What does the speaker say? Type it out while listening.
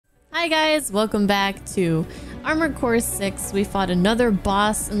Hi guys, welcome back to Armored Core 6. We fought another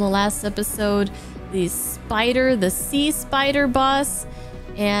boss in the last episode, the sea spider boss,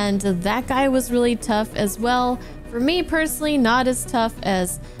 and that guy was really tough as well. For me personally, not as tough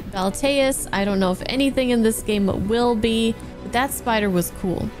as Balteus. I don't know if anything in this game will be, but that spider was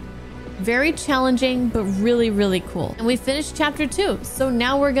cool. Very challenging, but really cool. And we finished chapter 2, so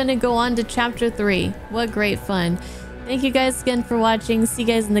now we're gonna go on to chapter 3. What great fun. Thank you guys again for watching. See you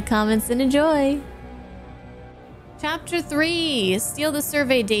guys in the comments and enjoy. Chapter 3, steal the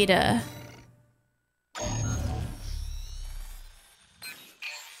survey data.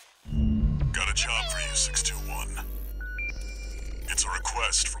 Got a job for you, 621. It's a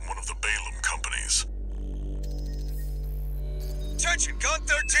request from one of the Balaam companies. Attention, Gun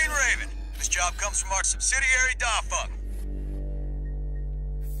 13 Raven. This job comes from our subsidiary, Dafeng.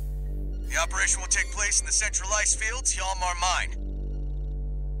 The operation will take place in the central ice fields, Yalmar Mine.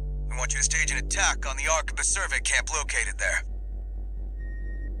 We want you to stage an attack on the Arquebus survey camp located there.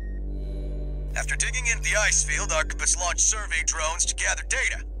 After digging into the ice field, Arquebus launched survey drones to gather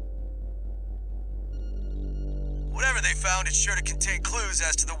data. Whatever they found is sure to contain clues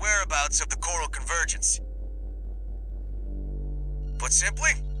as to the whereabouts of the coral convergence. Put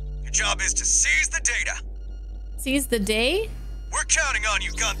simply, your job is to seize the data. Seize the day? We're counting on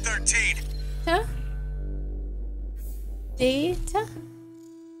you, Gun 13. Data?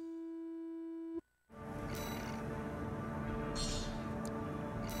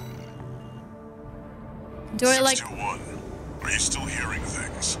 Do I like... 621, are you still hearing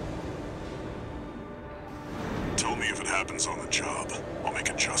things? Tell me if it happens on the job. I'll make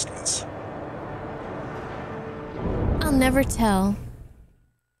adjustments. I'll never tell.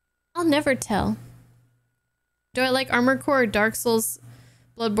 I'll never tell. Do I like Armored Core or Dark Souls,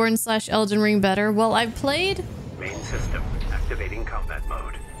 Bloodborne / Elden Ring better? Well, I've played... Main system, activating combat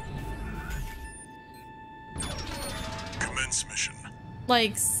mode. Commence mission.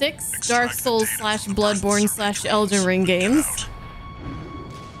 like 6 Dark Souls / Bloodborne / Elden Ring games.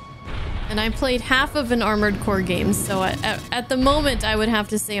 And I played half of an Armored Core game, so at the moment I would have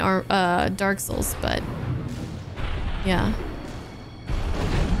to say Dark Souls, but yeah.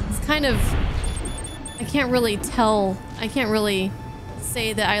 It's kind of... I can't really tell. I can't really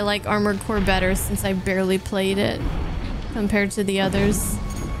say that I like Armored Core better since I barely played it compared to the others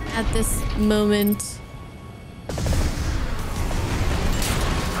at this moment.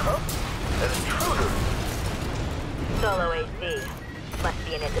 Solo AC. Must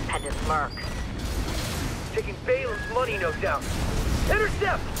be an independent merc. Taking Balaam's money, no doubt.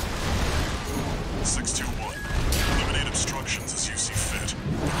 Intercept! 621. Eliminate obstructions as you see fit.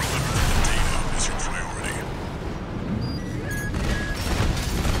 Remember that the data is your priority.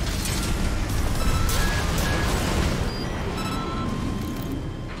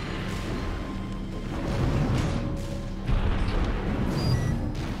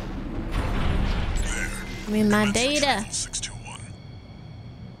 There. I mean, my data. 621.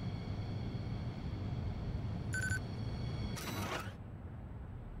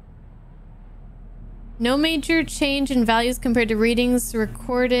 No major change in values compared to readings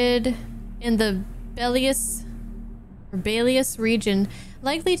recorded in the Belius region.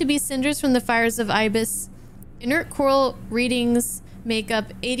 Likely to be cinders from the fires of Ibis. Inert coral readings make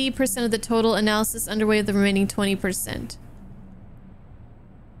up 80% of the total. Analysis underway of the remaining 20%.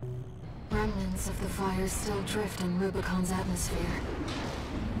 Remnants of the fire still drift in Rubicon's atmosphere.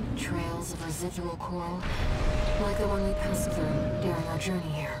 Trails of residual coral, like the one we passed through during our journey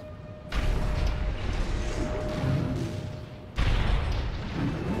here.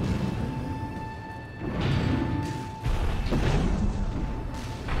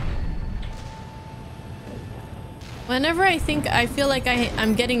 Whenever I feel like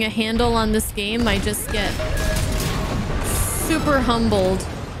I'm getting a handle on this game, I just get super humbled.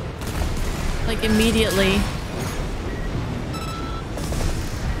 Like immediately.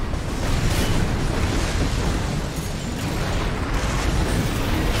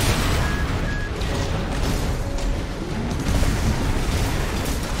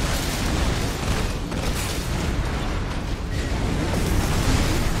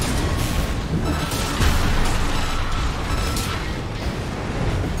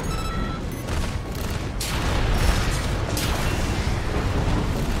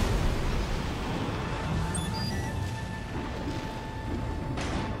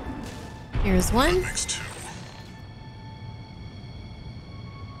 Here's one.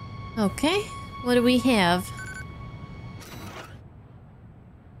 Okay, what do we have?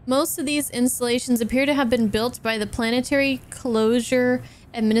 Most of these installations appear to have been built by the Planetary Closure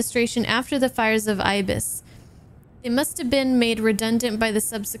Administration after the fires of Ibis. They must have been made redundant by the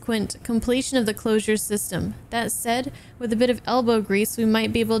subsequent completion of the closure system. That said, with a bit of elbow grease, we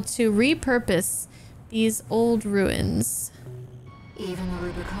might be able to repurpose these old ruins. Even the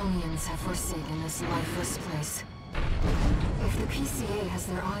Rubiconians have forsaken this lifeless place. If the PCA has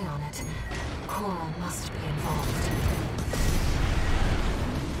their eye on it, Coral must be involved.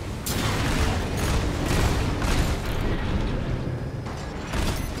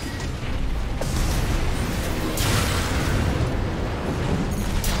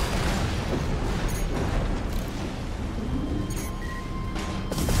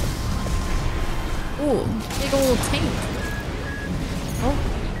 Ooh, big old tank.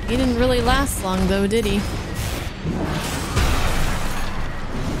 Oh, he didn't really last long though, did he?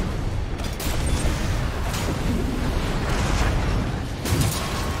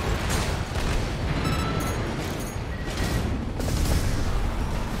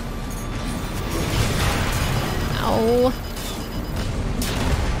 Ow.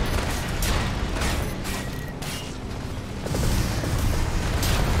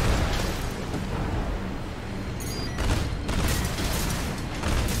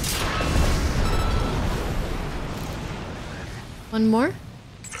 One more?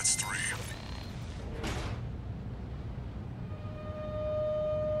 That's 3.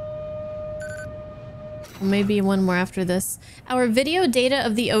 Well, maybe one more after this. Our video data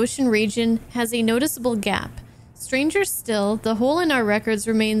of the ocean region has a noticeable gap. Stranger still, the hole in our records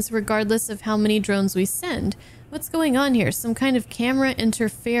remains regardless of how many drones we send. What's going on here? Some kind of camera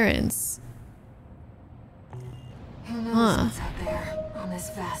interference. Who knows what's out there on this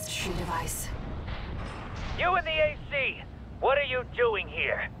vast sheet of ice? You in the AC! What are you doing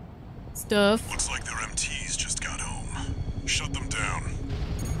here? Stuff. Looks like their MTs just got home. Shut them down.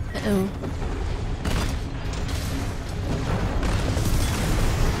 Uh-oh.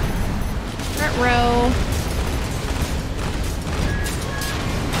 Front row.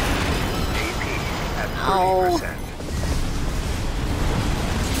 Oh.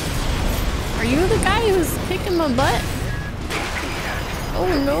 Are you the guy who's kicking my butt? Oh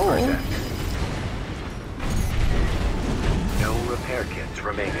no. No repair kits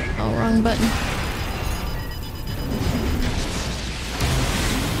remaining. Oh, wrong button.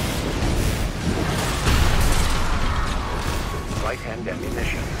 Right-hand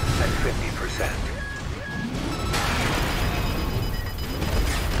ammunition at 50%.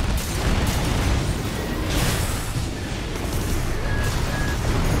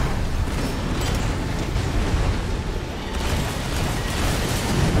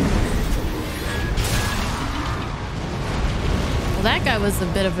 Well, that guy was a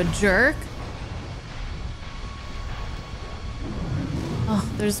bit of a jerk. Oh,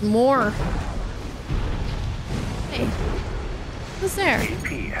 there's more. Hey, who's there?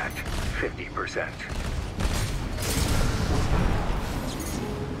 AP at 50%.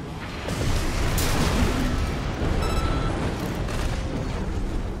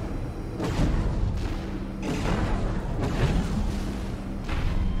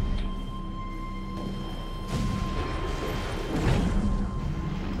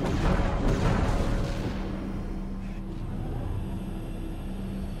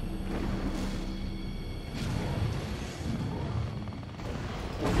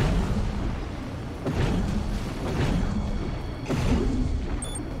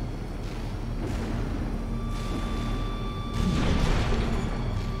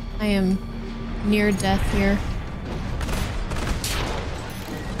 I am near death here.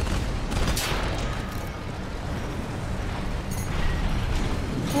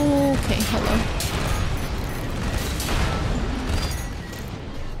 Okay, hello.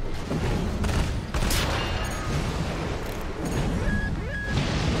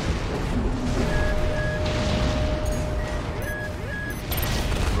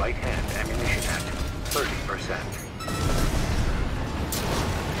 Right-hand ammunition at 30%.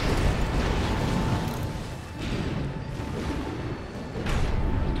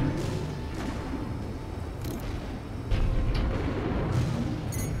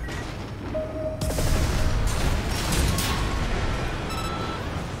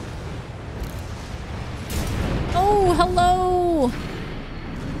 Oh, hello.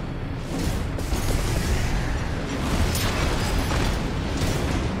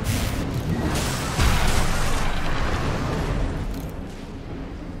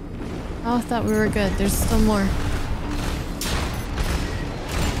 Oh, I thought we were good. There's still more.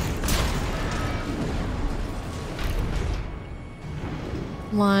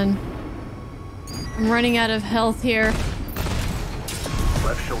 Come on. I'm running out of health here.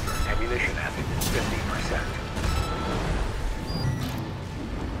 Left shoulder ammunition at 50%.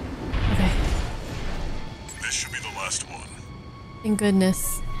 Okay. This should be the last one. Thank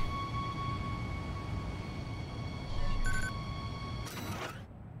goodness.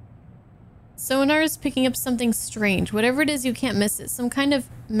 Sonar is picking up something strange. Whatever it is, you can't miss it. Some kind of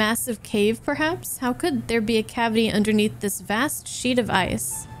massive cave, perhaps? How could there be a cavity underneath this vast sheet of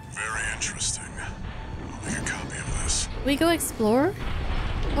ice? Very interesting. I'll make a copy of this. We go explore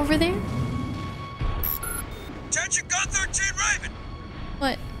over there? Attention, Gun 13 Raven!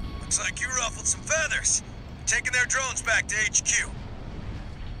 What? Looks like you ruffled some feathers. Taking their drones back to HQ.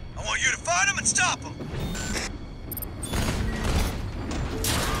 I want you to find them and stop them.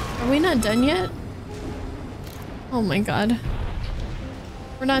 Are we not done yet? Oh my god.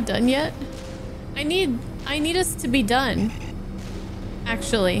 We're not done yet? I need us to be done.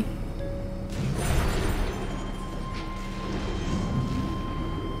 Actually.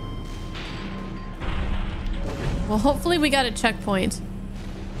 Well, hopefully we got a checkpoint.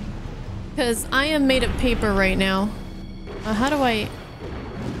 Because I am made of paper right now. How do I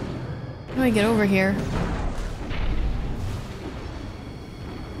get over here?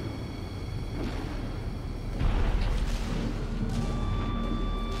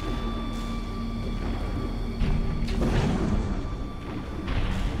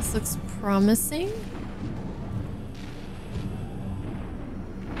 This looks promising.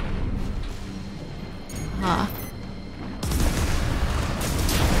 Ah.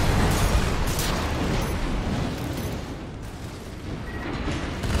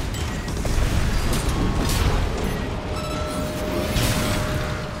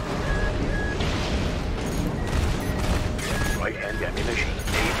 Right-hand ammunition.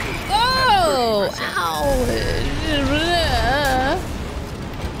 AP. Oh! Ow!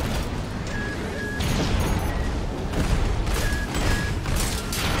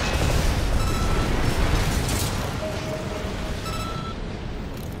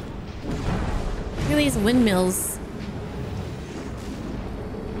 Look at these windmills.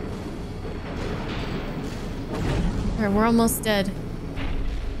 Alright, we're almost dead.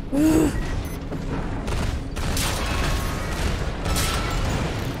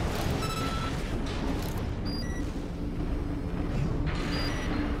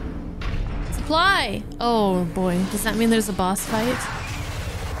 Supply! Oh boy, does that mean there's a boss fight?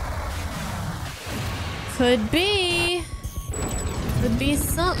 Could be. Could be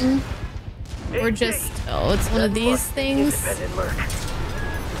something. Or just, oh, it's one of these things.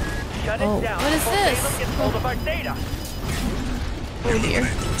 Oh, what is this? Oh dear.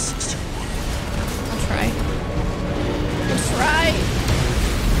 I'll try. I'll try.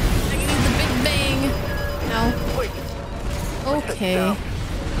 I can eat the big bang. No. Okay.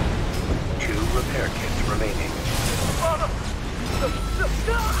 2 repair kits remaining.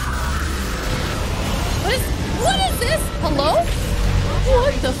 What is this? Hello?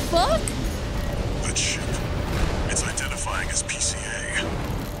 What the fuck? That ship. It's identifying as PCA.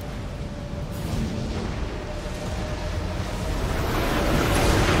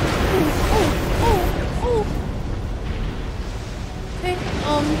 Oh. Okay,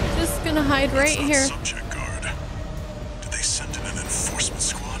 just gonna hide right here. Subject guard. Did they send in an enforcement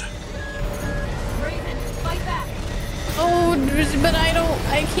squad? Raven, fight back. Oh, but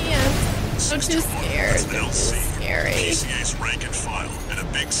I can't. I'm too scared. That's an LC. Scary. PCA's rank and file, and a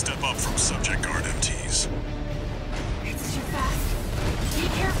big step up from subject guard MTs. It's too fast. Be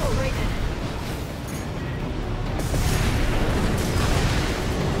careful, Raven.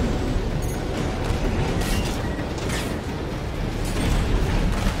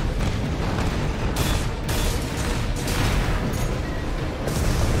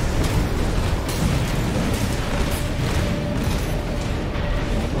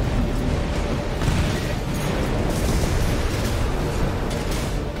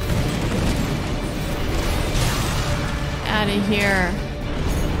 Out of here.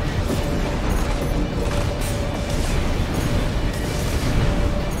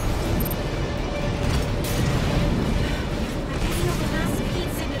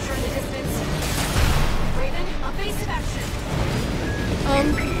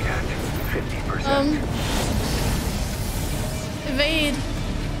 Evade.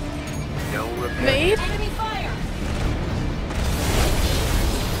 No repair. Evade? Enemy fire!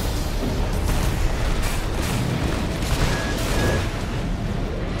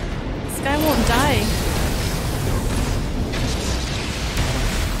 This guy won't die.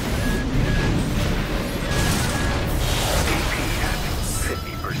 AP at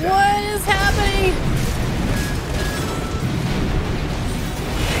 50%. What is happening?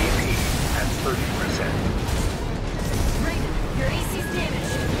 AP at 30%. Raven, your AC's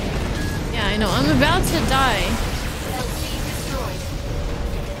damaged. Yeah, I know. I'm about to die. LC destroyed.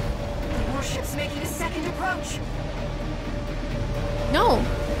 The warship's making a second approach. No.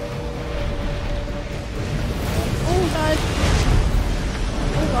 Oh god.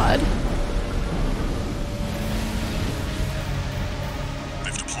 Oh god.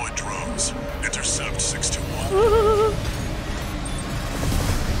 They've deployed drones. Intercept 621.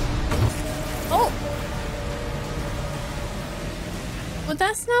 Oh. Well,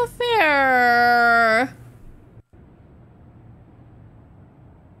 that's not fair.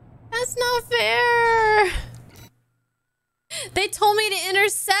 That's not fair. They told me to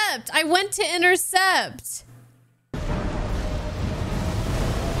intercept. I went to intercept.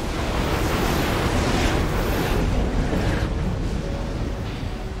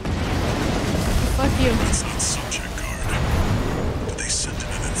 Fuck you. That's not subject guard. Did they send in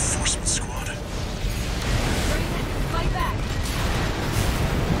an enforcement squad? Fight back.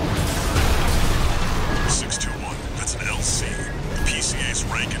 621. That's an LC. The PCA's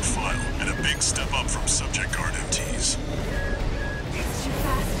rank and file, and a big step up from subject guard MTs. It's too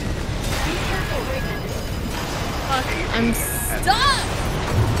fast. Be careful, Raven. Fuck, I'm stuck.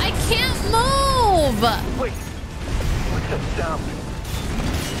 I can't move. Wait, what's that sound?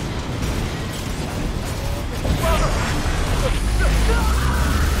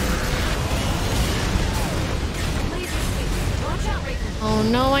 Laser sweep. Watch out, Raven. Oh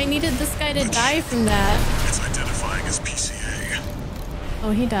no, I needed this guy to die from that. It's identifying as PCA.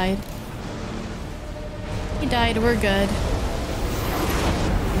 Oh, he died. He died, we're good.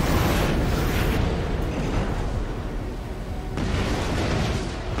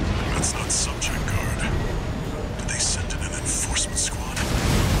 That's not subject guard. Did they send in an enforcement squad?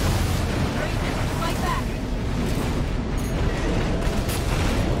 Raven, fight back.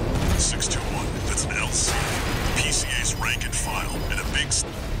 621. That's an LC. The PCA's rank and file, and a big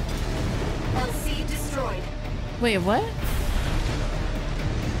LC destroyed. Wait, what?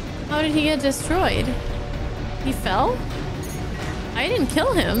 How did he get destroyed? He fell? I didn't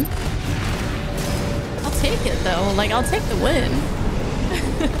kill him. I'll take it though. Like, I'll take the win.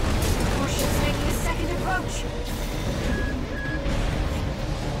 Warships making a second approach.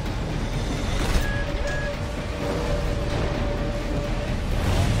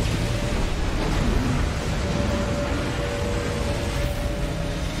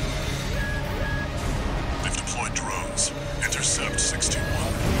 They've deployed drones. Intercept 621.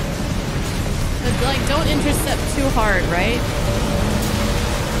 But, like, don't intercept too hard, right?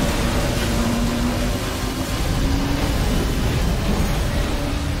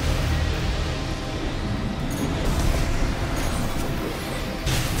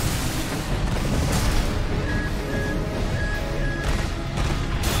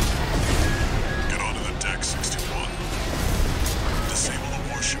 Get onto the deck, 621. Disable the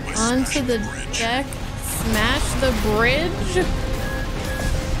warship by Onto smashing the bridge. deck. Smash the bridge.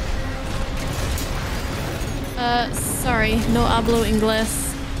 Sorry, no hablo inglés.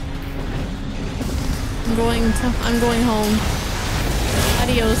 I'm going home.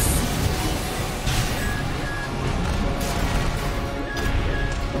 Adios.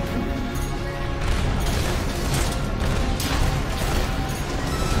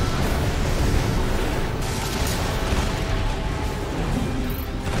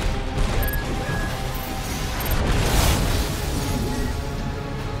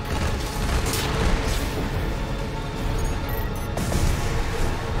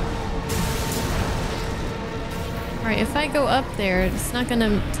 Alright, if I go up there, it's not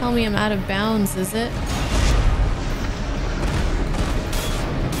gonna tell me I'm out of bounds, is it?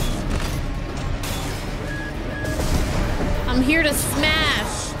 I'm here to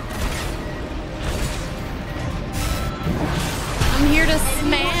smash! I'm here to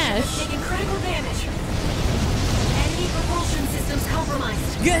smash! Taking critical damage. Enemy propulsion systems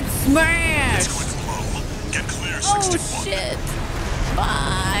compromised. Get It's smashed! going low. Get clear, Oh 621. shit!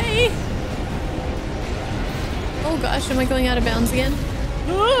 Bye! Oh gosh, am I going out of bounds again?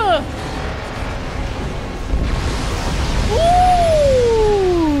 Ah! Woo!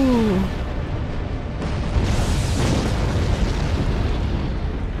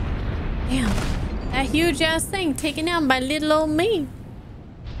 Damn, that huge ass thing taken down by little old me.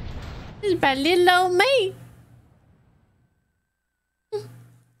 This is by little old me.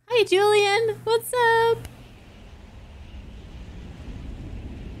 Hi Julian, what's up?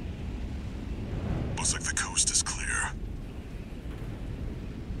 Looks like the coast is clear.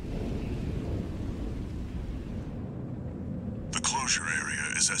 The closure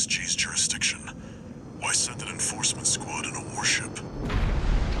area is SG's jurisdiction. Why send an enforcement squad in a warship?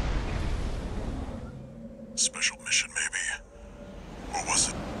 Special mission, maybe? Or was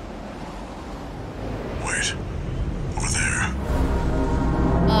it? Wait. Over there.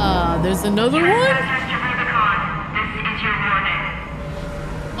 There's another one? Mr. Rubicon, this is your warning.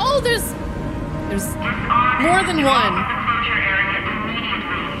 there's more than one.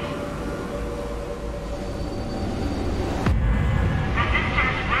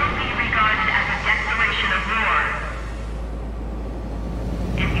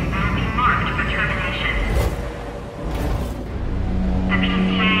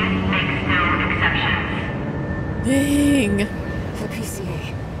 Dang. The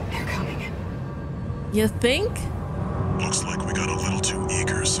PCA, they're coming. You think? Looks like we got a little too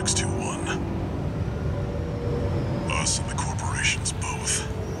eager, 621. Us and the corporations both.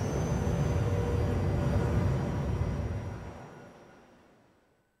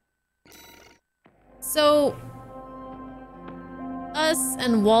 So, us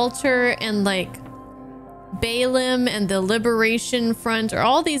and Walter and like Balaam and the Liberation Front, or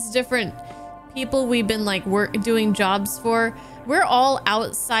all these different people we've been like doing jobs for, we're all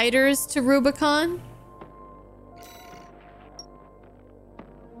outsiders to Rubicon.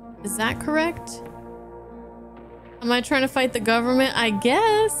 Is that correct? Am I trying to fight the government? I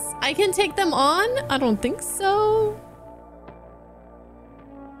guess. I can take them on? I don't think so.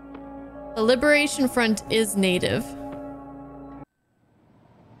 The Liberation Front is native.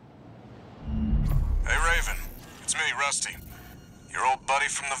 Hey, Raven. It's me, Rusty. Your old buddy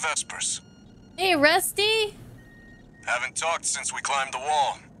from the Vespers. Hey, Rusty. Haven't talked since we climbed the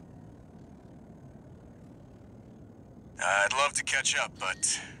wall. I'd love to catch up,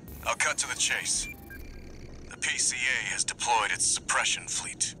 but I'll cut to the chase. The PCA has deployed its suppression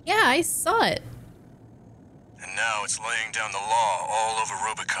fleet. Yeah, I saw it. And now it's laying down the law all over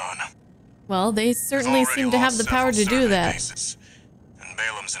Rubicon. Well, they certainly seem to have the power to do that. Bases, and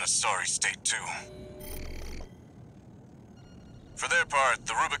Balaam's in a sorry state, too. For their part,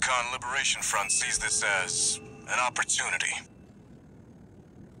 the Rubicon Liberation Front sees this as an opportunity.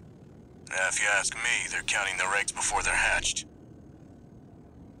 If you ask me, they're counting their eggs before they're hatched.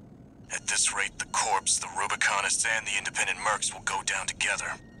 At this rate, the Corps, the Rubiconists, and the independent mercs will go down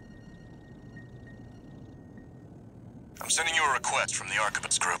together. I'm sending you a request from the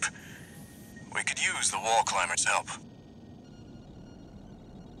Archibus group. We could use the wall climbers' help.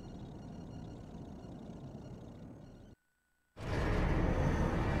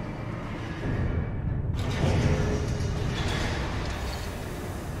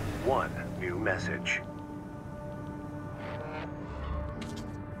 One new message.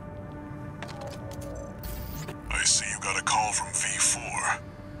 I see you got a call from V4.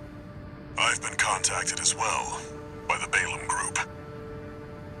 I've been contacted as well by the Balaam group.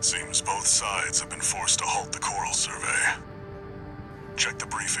 Seems both sides have been forced to halt the coral survey. Check the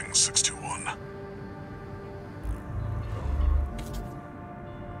briefing, 621.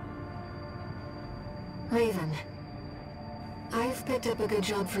 Raven, I've picked up a good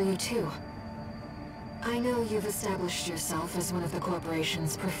job for you too. I know you've established yourself as one of the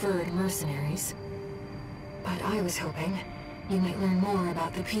corporation's preferred mercenaries, but I was hoping you might learn more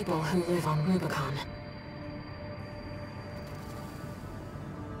about the people who live on Rubicon.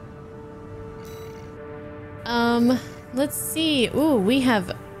 Let's see. Ooh, we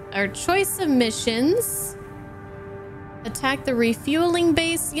have our choice of missions. Attack the refueling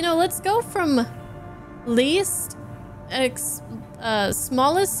base. You know, let's go from least,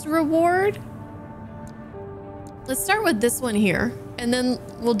 smallest reward. Let's start with this one here, and then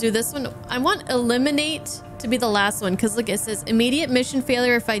we'll do this one. I want eliminate to be the last one, because look, it says immediate mission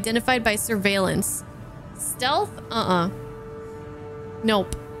failure if identified by surveillance. Stealth?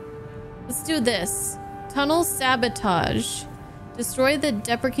 Nope. Let's do this. Tunnel sabotage. Destroy the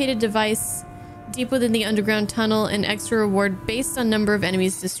deprecated device deep within the underground tunnel, and extra reward based on number of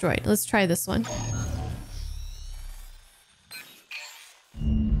enemies destroyed. Let's try this one.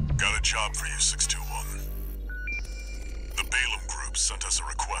 Got a job for you, 621. The Balaam group sent us a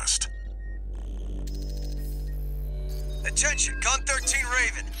request. Attention, Gun 13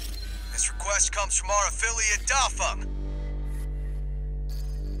 Raven. This request comes from our affiliate Dafeng.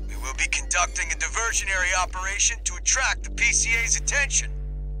 We will be conducting a diversionary operation to attract the PCA's attention.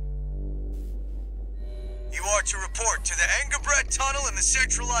 You are to report to the Engelbrecht Tunnel in the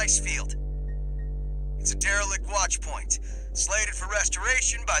Central Ice Field. It's a derelict watch point, slated for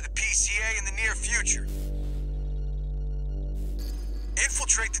restoration by the PCA in the near future.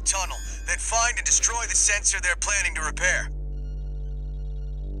 Infiltrate the tunnel, then find and destroy the sensor they're planning to repair.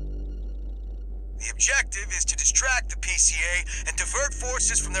 The objective is to distract the PCA and divert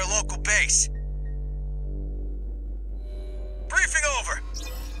forces from their local base. Briefing over.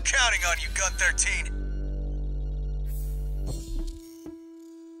 Counting on you, Gun 13.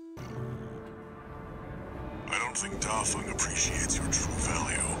 I don't think Dafeng appreciates your true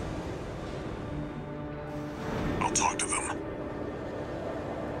value. I'll talk to them.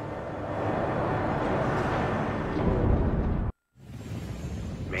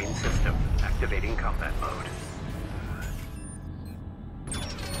 Activating combat mode.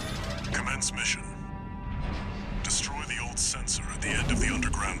 Commence mission. Destroy the old sensor at the end of the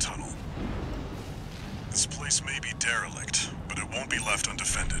underground tunnel. This place may be derelict, but it won't be left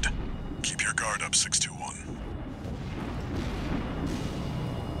undefended. Keep your guard up, 621.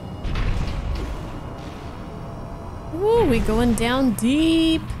 Ooh, we going down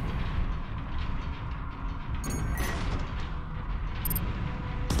deep.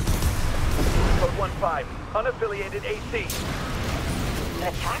 Code 1-5, unaffiliated AC. An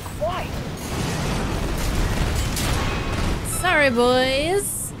attack? Why? Sorry,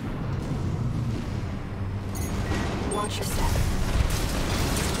 boys. Watch your step.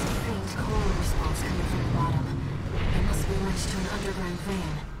 Faint coral response coming from the bottom. It must be linked to an underground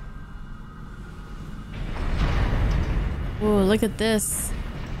vein. Ooh, look at this.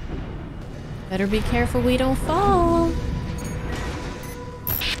 Better be careful we don't fall.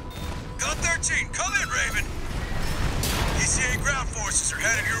 Gun 13, come in, Raven. PCA ground forces are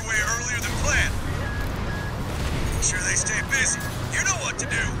headed your way earlier than planned. Make sure they stay busy. You know what to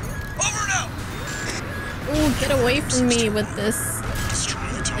do. Over and out. Ooh, get away from me with this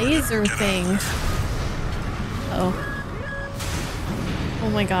laser thing. Uh-oh. Oh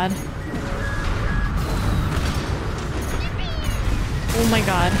my god. Oh my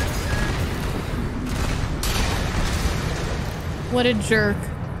god. What a jerk.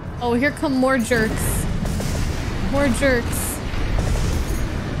 Oh, here come more jerks. More jerks.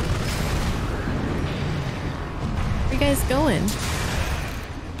 Where you guys going?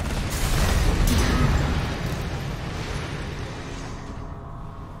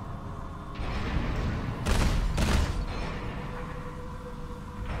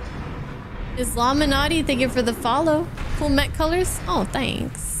 Islaminati, thank you for the follow. Cool Met colors. Oh,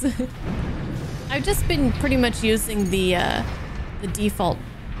 thanks. I've just been pretty much using the default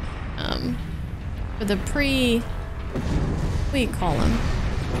for the what do you call them?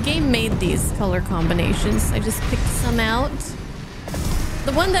 The game made these color combinations. I just picked some out.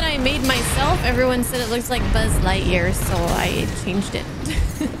 The one that I made myself, everyone said it looks like Buzz Lightyear, so I changed it.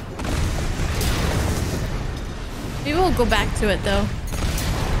 Maybe we'll go back to it though.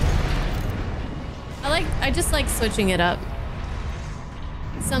 I just like switching it up.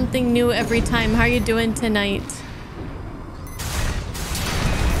 Something new every time. How are you doing tonight?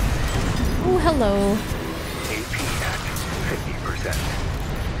 Oh, hello. AP at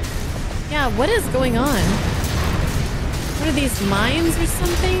 50%. Yeah, what is going on? What are these mines or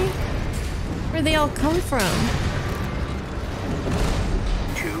something? Where they all come from?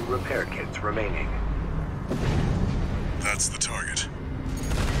 2 repair kits remaining. That's the target.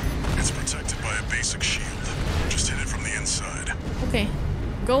 It's protected by a basic shield. Just hit it from the inside. Okay,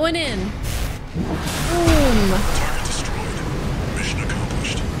 going in. Boom. Target destroyed. Mission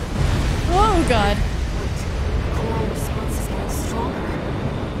accomplished. Oh god. Coral response is getting stronger.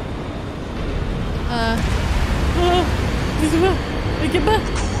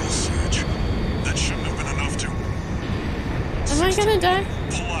 Coral surge. That shouldn't have been enough to... Am I gonna die?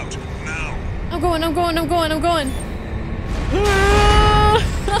 Pull out, now. I'm going.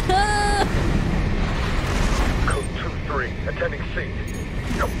 Code 2-3, attending C.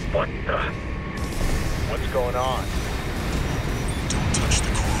 Yo, what the? What's going on? Don't touch the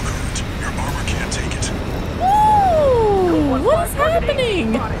coral current. Your armor can't take it. Ooh, what's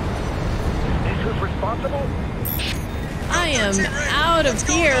happening? Is who's responsible? I am out of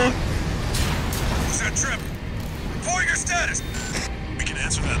here. Who's that trip? Report your status. We can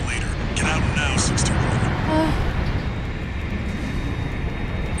answer that later. Get out now, 621.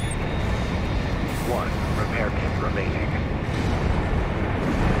 1 repair kit remaining.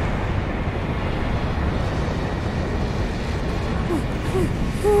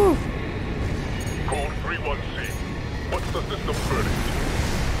 Code 31C. What's the system verdict?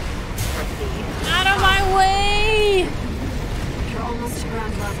 Out of my way! You're almost to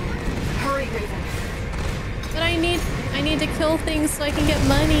ground level. Hurry, Raven. But I need to kill things so I can get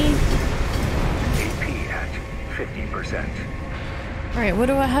money. AP at 50%. All right, where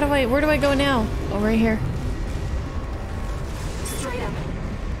do I go now? Oh, right here. Straight up.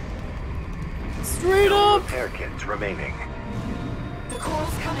 Straight 2 up. repair kits remaining. The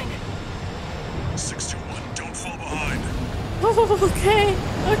coral's coming. 621, don't fall behind. Oh,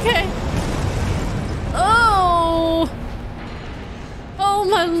 okay. Oh. Oh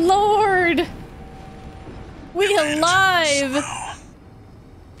my lord. We alive. Somehow.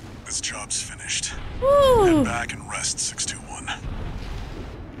 This job's finished. Woo. Head back and rest, 621.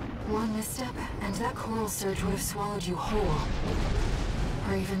 One misstep, and that coral surge would have swallowed you whole.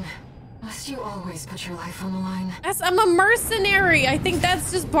 Raven, Must you always put your life on the line? I'm a mercenary. I think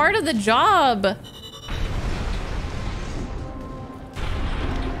that's just part of the job.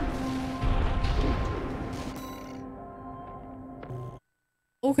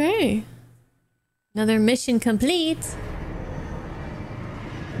 Okay. Another mission complete.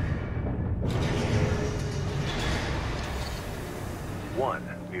 One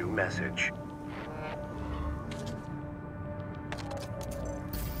new message.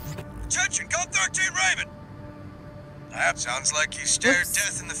 Attention, Code 13 Raven! That sounds like you stared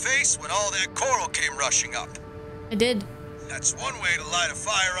death in the face when all that coral came rushing up. I did. That's one way to light a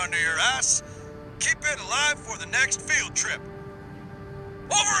fire under your ass. Keep it alive for the next field trip.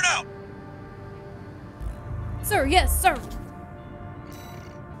 Over and out! Sir, yes, sir.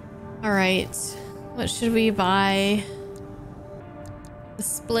 All right. What should we buy? A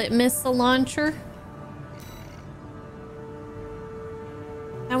split missile launcher?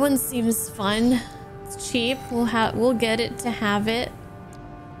 That one seems fun. It's cheap. We'll get it to have it.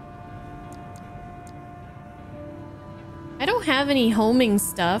 I don't have any homing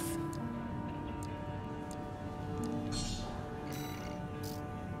stuff.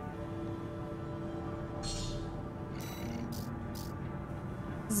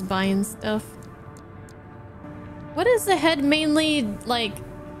 Just buying stuff. What does the head mainly like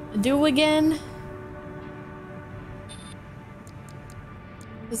do again?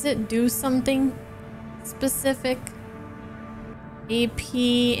 Does it do something specific? AP,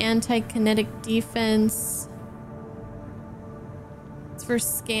 anti-kinetic defense. It's for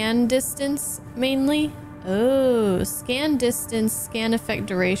scan distance mainly. Oh, scan distance, scan effect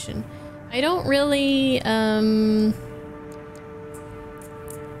duration. I don't really,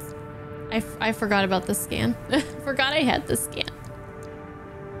 I forgot about the scan. Forgot I had the scan.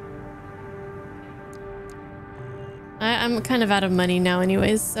 I'm kind of out of money now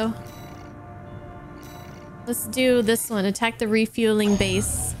anyways, so. Let's do this one. Attack the refueling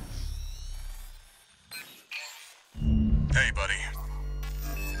base. Hey, buddy.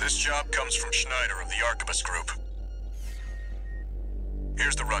 This job comes from Schneider of the Arquebus Group.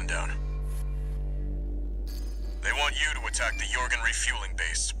 Here's the rundown. They want you to attack the Jorgen refueling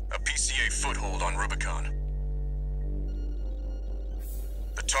base, a PCA foothold on Rubicon.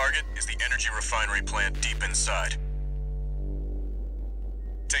 The target is the energy refinery plant deep inside.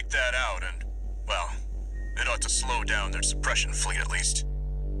 Take that out and, well, it ought to slow down their suppression fleet at least.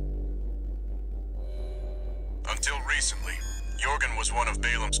 Until recently, Jorgen was one of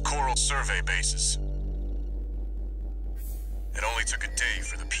Balam's coral survey bases. It only took a day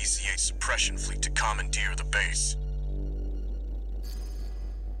for the PCA suppression fleet to commandeer the base.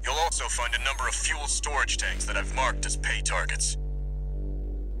 You'll also find a number of fuel storage tanks that I've marked as pay targets.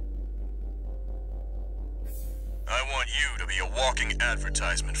 I want you to be a walking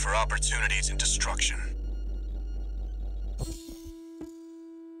advertisement for opportunities in destruction.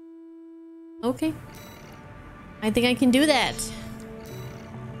 Okay. I think I can do that.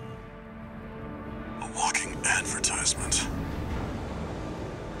 A walking advertisement.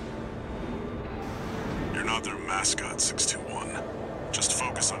 You're not their mascot, 621. Just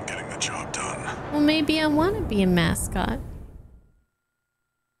focus on getting the job done. Well, maybe I want to be a mascot.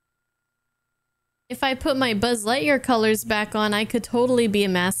 If I put my Buzz Lightyear colors back on, I could totally be a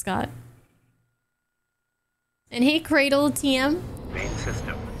mascot. And hey, Cradle TM. Main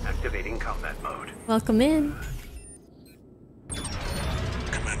system activating combat mode. Welcome in.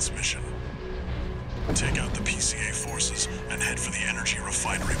 Commence mission. Take out the PCA forces and head for the energy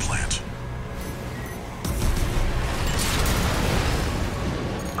refinery plant.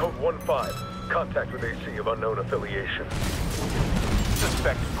 Code 1-5. Contact with AC of unknown affiliation.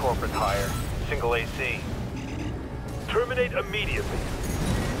 Suspect corporate hire. Single AC. Terminate immediately.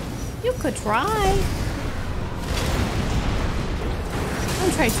 You could try.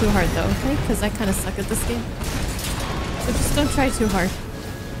 Don't try too hard though, okay? Because I kind of suck at this game. So just don't try too hard.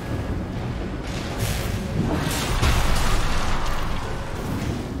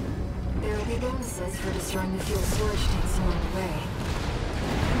 There will be bonuses for destroying the fuel storage tanks along the way.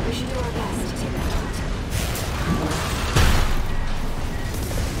 We should do our best to take that out.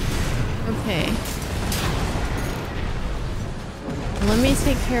 Okay. Let me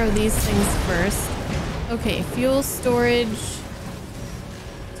take care of these things first. Okay, fuel storage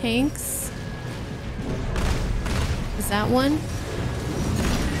tanks. Is that one?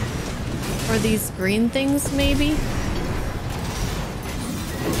 Or these green things, maybe?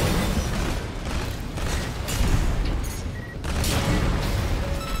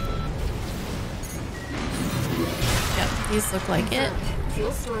 Yep, these look like it.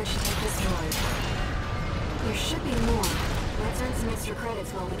 Fuel storage tank destroyed. There should be more. Let's earn some extra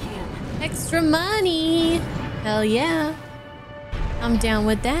credits while we can. Extra money! Hell yeah. I'm down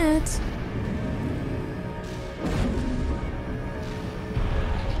with that.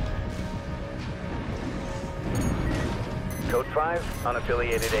 Code 5,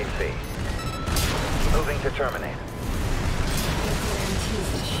 unaffiliated AC. Moving to terminate.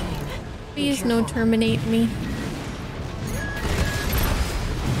 Please no terminate me.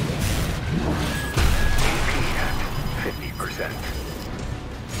 AP at 50%.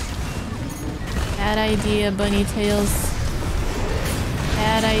 Bad idea, Bunny Tails.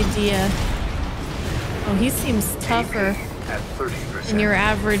 Bad idea. Oh, he seems tougher At 30%. than your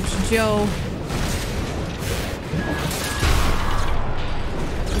average Joe.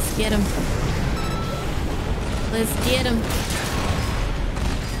 Let's get him. Let's get him.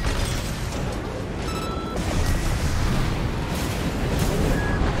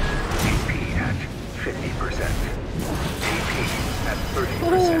 AP at 50%. AP at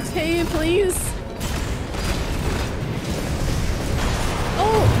 30%. Okay, please.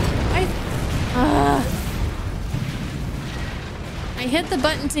 Oh, I hit the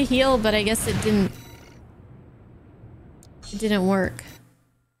button to heal, but I guess it didn't work.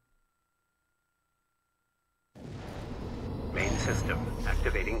 Main system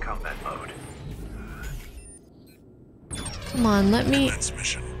activating combat mode. Come on, let me Commence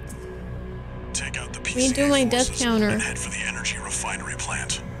mission. Take out the let me do PCA my death forces counter. and head for the energy refinery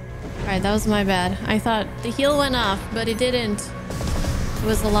plant. Alright, that was my bad. I thought the heal went off, but it didn't. It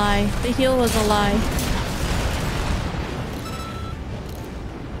was a lie. The heal was a lie.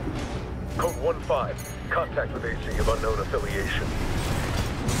 Code 1-5. Contact with AC of unknown affiliation.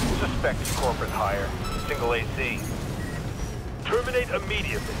 Suspect corporate hire. Single AC. Terminate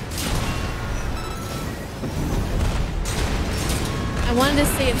immediately. I wanted to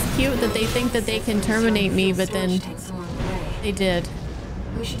say it's cute that they think that they can terminate me, but then Takes a long way. they did.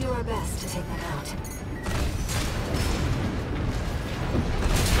 We should do our best to take that out.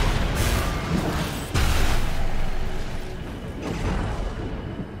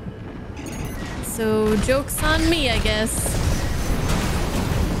 So, joke's on me, I guess.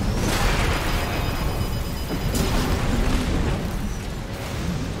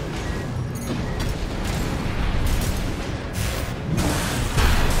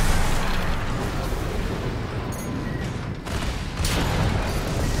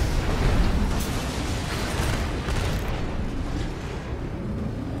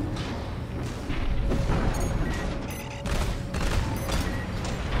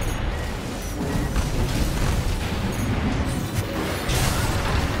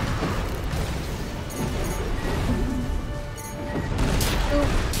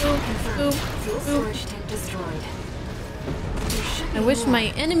 I wish my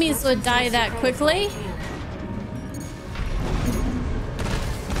enemies would die that quickly.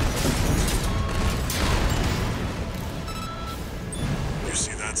 You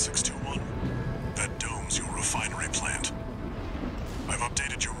see that, 621? That dome's your refinery plant. I've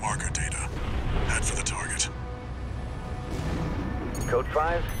updated your marker data. Head for the target. Code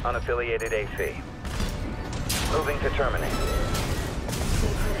 5, unaffiliated AC. Moving to terminate. They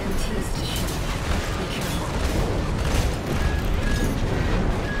put MTs to ship. Be careful.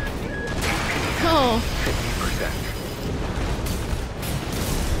 Oh, 50%.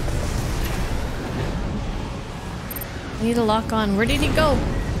 I need to lock on. Where did he go?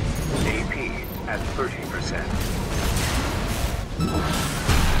 AP at 30%.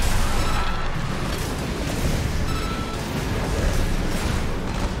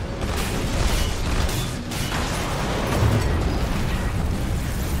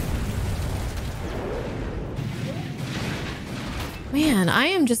 Man, I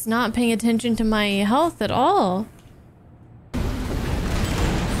am just not paying attention to my health at all.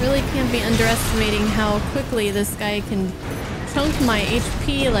 Really can't be underestimating how quickly this guy can chunk my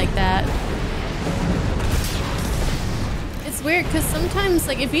HP like that. It's weird because sometimes,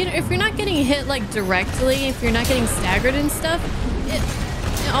 like, if you're not getting hit like directly, if you're not getting staggered and stuff,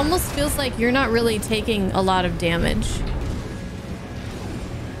 it almost feels like you're not really taking a lot of damage.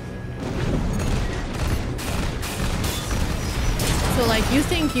 So like you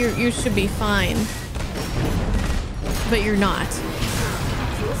think you should be fine, but you're not.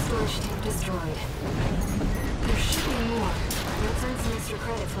 Fuel storage tank destroyed. There should be more. Let's earn some extra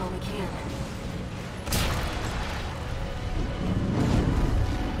credits while we can.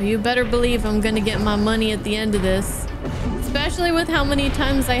 Well, you better believe I'm gonna get my money at the end of this, especially with how many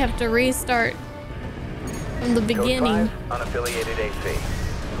times I have to restart from the beginning. Code 5, unaffiliated AC.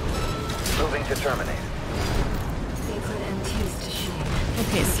 Moving to terminate. They put MTs to shame.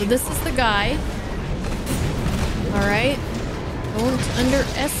 Okay, so this is the guy. All right. Don't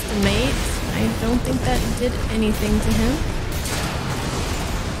underestimate. I don't think that did anything to him.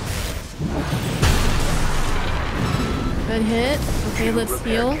 Good hit. Okay, let's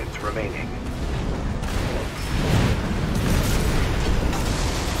heal. Kits remaining.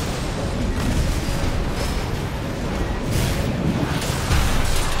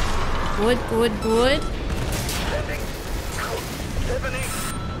 Good, good, good. Sending code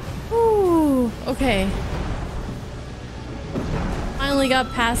 70. Ooh, okay. Finally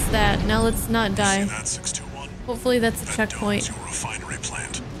got past that. Now let's not die. See that, 621? Hopefully that's a That checkpoint. dome's your refinery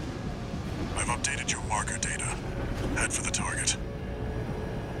plant. I've updated your marker data. Head for the target.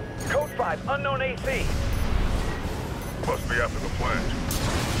 Code 5, unknown AC. Must be after the plant.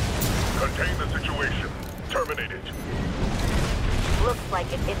 Contain the situation. Terminate it. Looks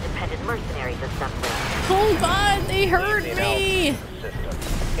like an independent mercenaries assembly. Oh god, they hurt me!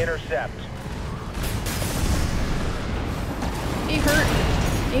 System. Intercept.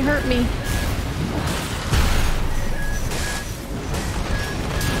 They hurt me.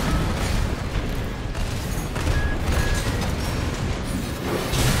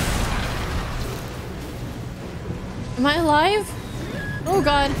 Am I alive? Oh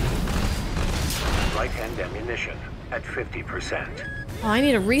god. Light-hand ammunition at 50%. Oh, I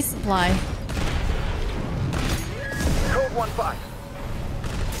need a resupply. Code 1-5.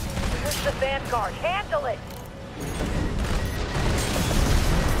 This is the Vanguard. Handle it!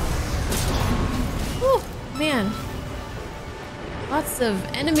 Whew, man. Lots of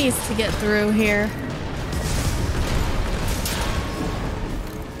enemies to get through here.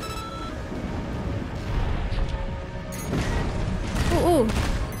 Ooh, ooh.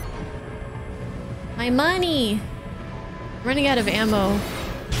 My money! I'm running out of ammo.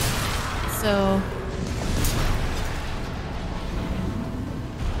 So...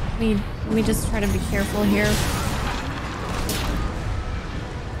 Let me just try to be careful here.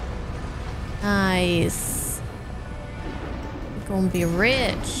 Nice. We're gonna be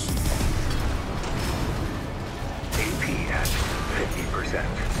rich. AP at 50%.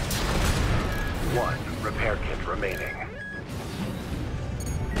 1 repair kit remaining.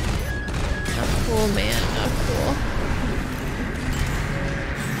 Not cool, man. Not cool.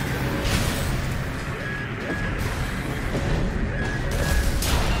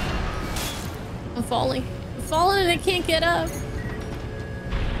 I'm falling. I'm falling and I can't get up.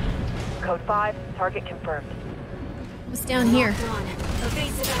 Code 5, target confirmed. What's down here? Locked on.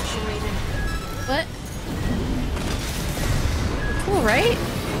 Evasive action, Raven. What? I'm cool, right?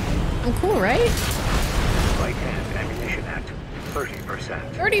 I'm cool, right? Light-hand ammunition at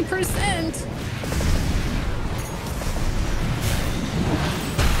 30%. 30%!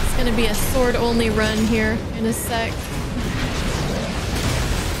 It's gonna be a sword-only run here in a sec.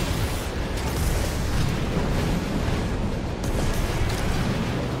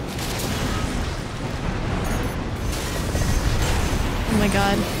 Oh my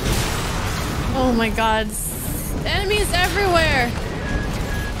god. Oh my god. Enemies everywhere!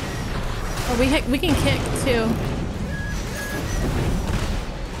 Oh, we can kick too.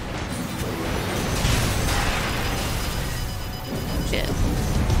 Shit.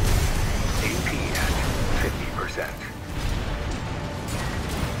 AP at 50%.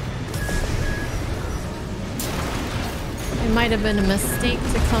 It might have been a mistake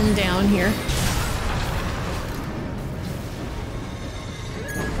to come down here.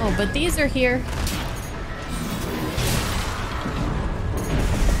 Oh, but these are here.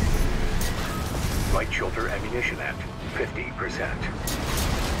 Light shoulder ammunition at 50%.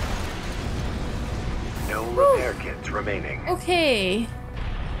 No repair kits remaining. Okay.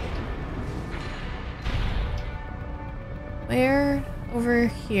 Where? Over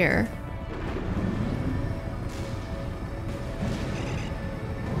here.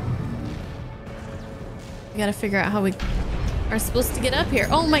 We gotta figure out how we are supposed to get up here.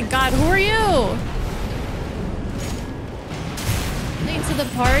 Oh my god, who are you? Late to the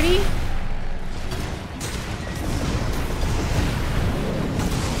party?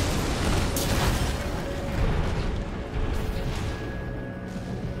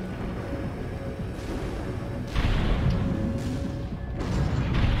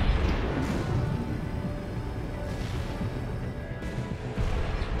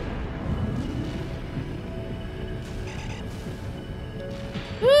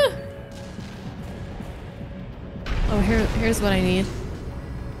 Woo! Oh, here's what I need.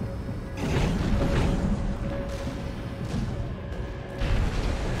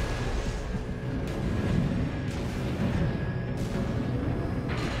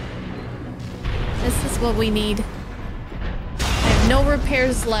 This is what we need. I have no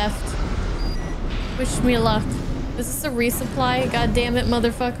repairs left. Wish me luck. Is this a resupply? God damn it,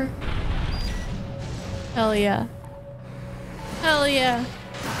 motherfucker. Hell yeah. Hell yeah.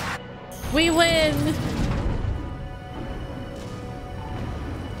 We win!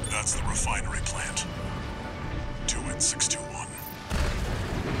 That's the refinery plant. Do it, 621.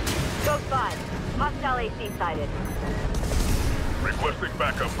 Code 5. Hostile AC sighted. Requesting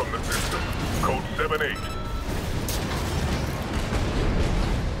backup from the system. Code 78.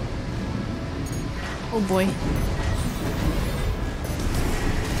 Oh boy.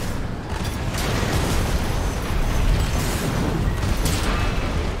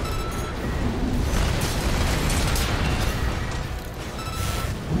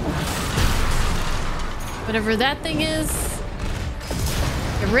 Whatever that thing is,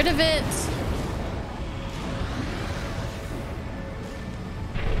 get rid of it.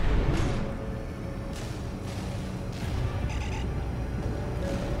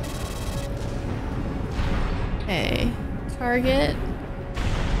 Okay, target.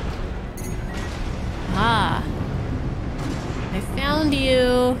 Ah, I found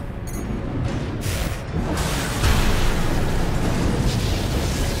you.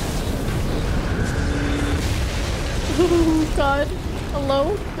 Oh god.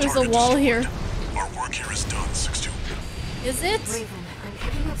 Hello? There's a wall here. Our work here is done, 621. Is it? Raven, I'm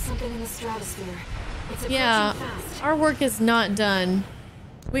picking up something in the stratosphere. It's Yeah, approaching fast. our work is not done.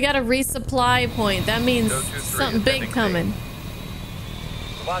 We got a resupply point. That means something big coming.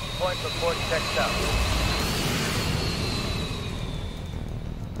 Watch point for port checked out.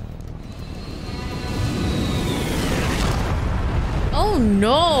 Oh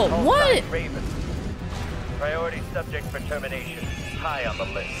no! What? Raven. Priority subject for termination. High on the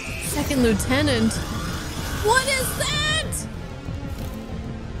list. Second lieutenant. What is that?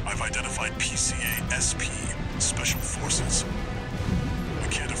 I've identified PCA SP, Special Forces. We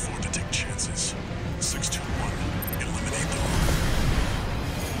can't afford to take chances. 621, eliminate them.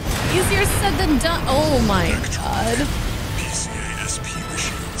 Easier said than done. Oh my god. PCA SP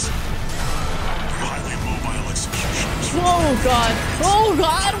machines. Highly mobile executioners. Oh god. Oh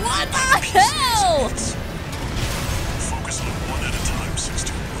god. What the hell? Focus on one at a time,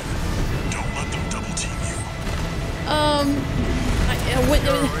 621. Don't let them double team you.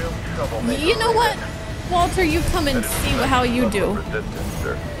 You know what? Walter, you come and see how you do.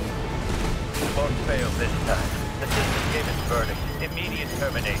 Won't fail this time. The system gave its verdict. Immediate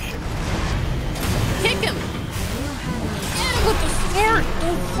termination. Kick him! Hit him with the sword!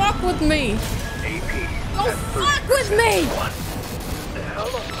 Don't fuck with me! Don't fuck with me!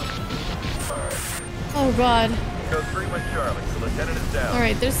 Oh god. Code 3 with Charlie. The lieutenant is down.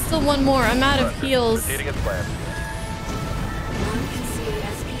 Alright, there's still one more. I'm out of heals. Proceeding as planned. One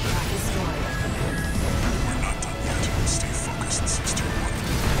PCASP track destroyed. We're not done yet. Stay focused, 621.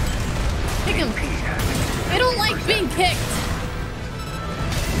 Kick him! I don't like being kicked!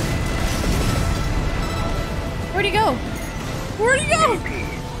 Where'd he go? Where'd he go? AP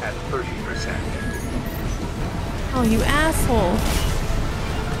at 30%. Oh, you asshole.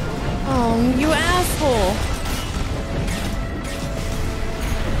 Oh, you asshole.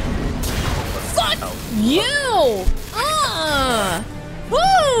 Fuck you!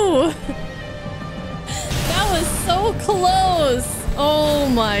 Woo! That was so close. Oh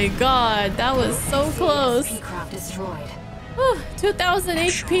my god, that was so close. Craft destroyed. Whew, 2,000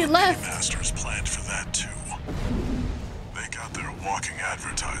 HP left. Masters planned for that too. They got their walking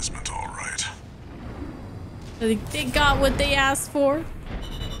advertisement, all right. They got what they asked for.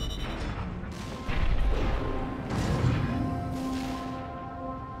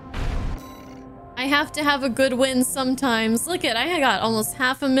 I have to have a good win sometimes. Look at, I got almost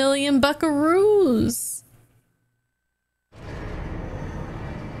 500,000 buckaroos.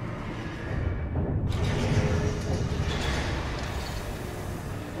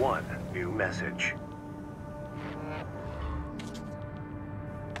 One new message.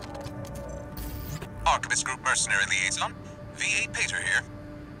 Archivist Group Mercenary Liaison, V8 Pater here.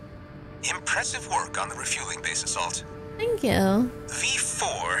 Impressive work on the refueling base assault. Thank you.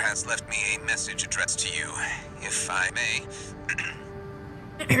 V4 has left me a message addressed to you, if I may.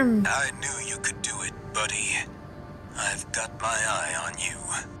 I knew you could do it, buddy. I've got my eye on you.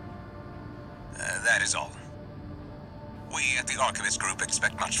 That is all. We at the Archivist Group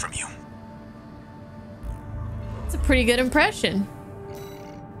expect much from you. It's a pretty good impression.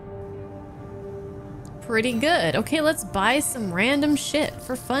 Pretty good. Okay, let's buy some random shit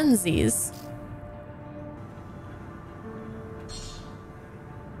for funsies.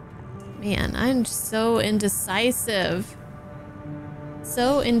 Man, I'm so indecisive.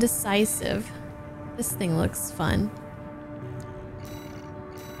 So indecisive. This thing looks fun.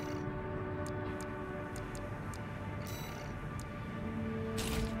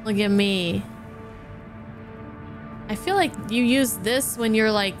 Look at me. I feel like you use this when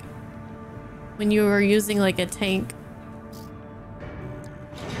you're like... when you were using like a tank.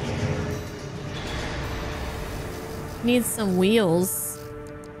 Need some wheels.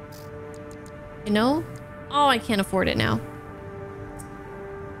 You know? Oh, I can't afford it now.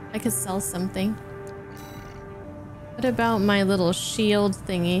 I could sell something. What about my little shield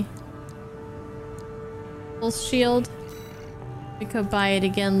thingy? Full shield? We could buy it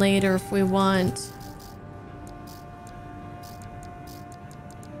again later if we want.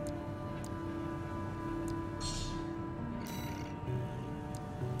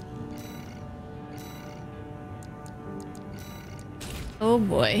 Oh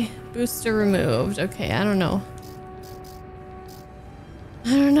boy. Booster removed. Okay, I don't know. I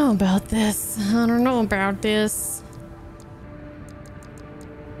don't know about this. I don't know about this.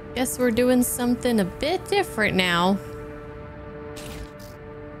 Guess we're doing something a bit different now.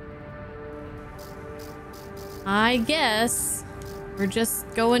 I guess we're just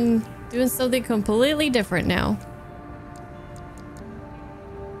doing something completely different now.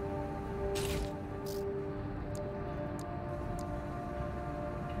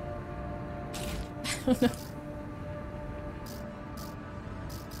 I don't know.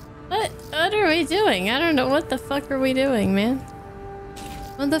 What are we doing? I don't know. What the fuck are we doing, man?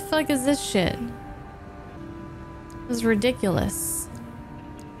 What the fuck is this shit? This is ridiculous.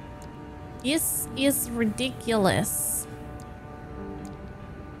 This is ridiculous.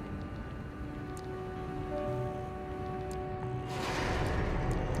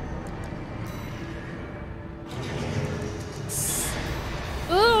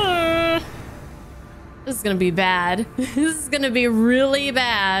 Ugh. This is gonna be bad. This is gonna be really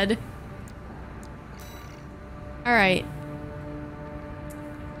bad. All right.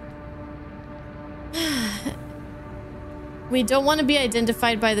 We don't want to be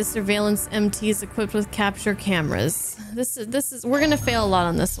identified by the surveillance MTs equipped with capture cameras. This is we're gonna fail a lot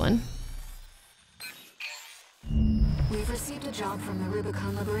on this one. We've received a job from the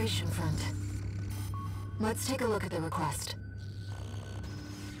Rubicon Liberation Front. Let's take a look at the request.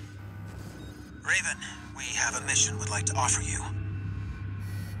 Raven, we have a mission we'd like to offer you.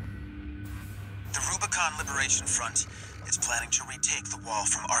 The Rubicon Liberation Front is planning to retake the wall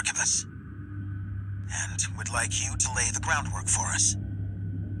from Archibus. And would like you to lay the groundwork for us.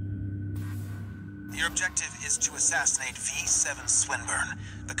 Your objective is to assassinate V7 Swinburne,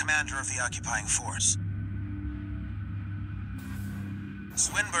 the commander of the occupying force.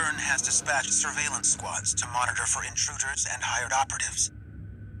 Swinburne has dispatched surveillance squads to monitor for intruders and hired operatives.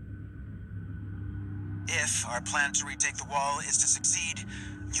 If our plan to retake the wall is to succeed,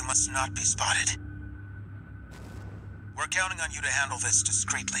 you must not be spotted. We're counting on you to handle this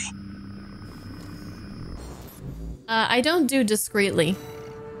discreetly. I don't do discreetly.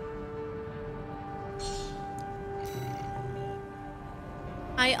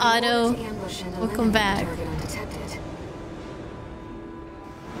 Hi, Otto. Welcome back.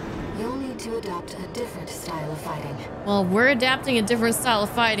 You'll need to adopt a different style of fighting. Well, we're adapting a different style of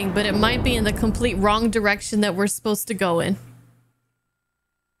fighting, but it might be in the complete wrong direction that we're supposed to go in.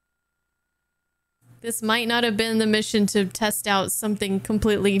 This might not have been the mission to test out something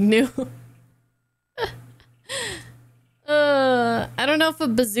completely new. I don't know if a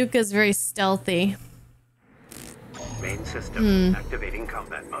bazooka is very stealthy. Main system activating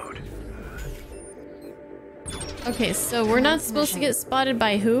combat mode. Okay, so we're not supposed to get spotted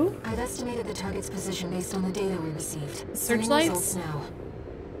by who? I've estimated the target's position based on the data we received. Searchlights? Now.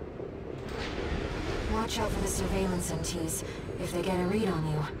 Watch out for the surveillance MTs. If they get a read on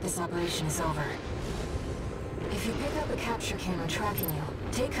you, this operation is over. If you pick up a capture camera tracking you,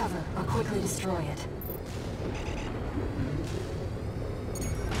 take cover or quickly destroy it.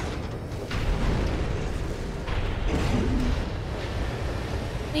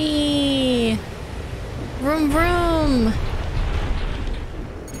 Whee! Vroom vroom!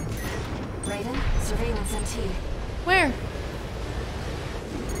 Raven, surveillance MT. Where?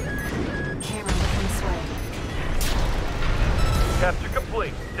 Camera looking this way. Capture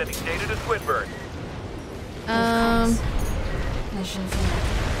complete. Sending data to Swinburne. Mission failed.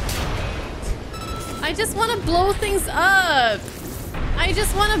 I just want to blow things up. I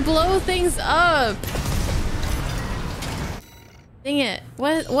just want to blow things up. Dang it.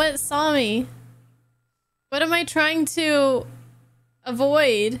 What saw me? What am I trying to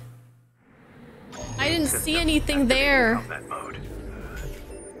avoid? I didn't see anything there.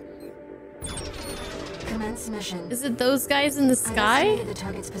 Commence mission. Is it those guys in the sky? I've estimated the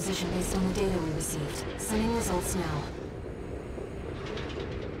target's position based on the data we received. Sending results now.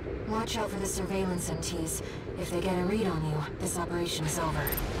 Watch out for the surveillance MTs. If they get a read on you, this operation is over.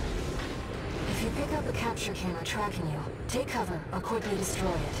 If you pick up a capture camera tracking you, take cover or quickly destroy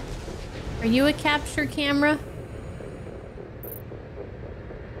it. Are you a capture camera?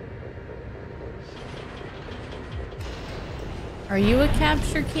 Are you a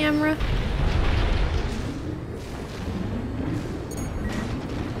capture camera?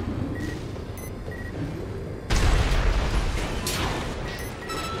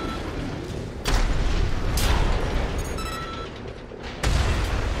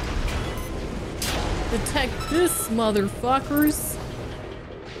 Detect this, motherfuckers.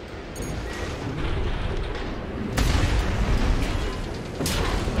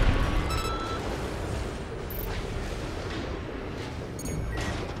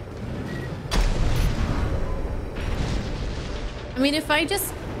 I mean, if I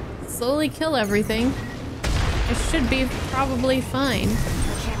just slowly kill everything, I should be probably fine.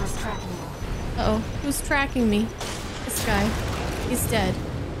 The camera's tracking you. Uh-oh, who's tracking me? This guy. He's dead.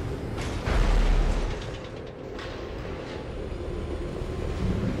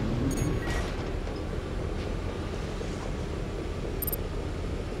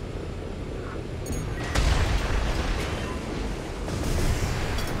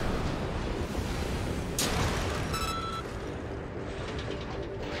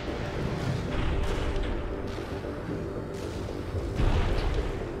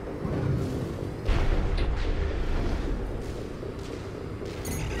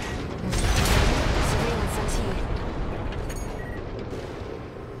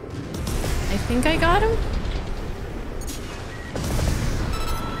 I think I got him.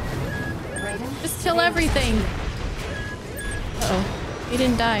 Just kill everything. Uh-oh. He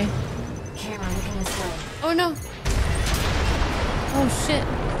didn't die. Camera looking this way. Oh no. Oh shit.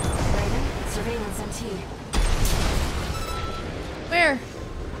 Raven, surveillance MT. Where?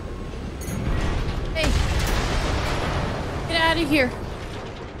 Hey. Get out of here.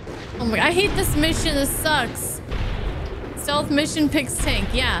 Oh my, I hate this mission. This sucks. Stealth mission picks tank.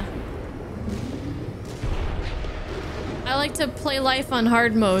 Yeah. I like to play life on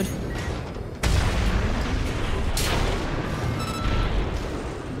hard mode.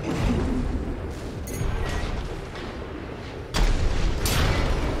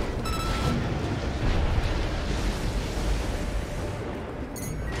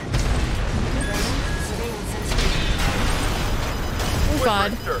 Oh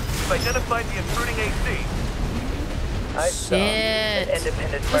god. You've identified the intruding AC. Shit.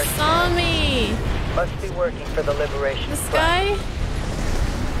 Independent He saw me. Must be working for the Liberation This Front. guy?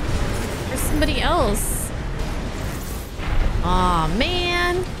 Or somebody else? Aw,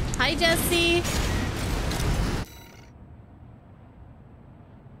 man. Hi, Jesse.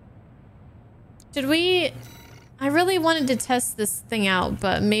 Should we... I really wanted to test this thing out,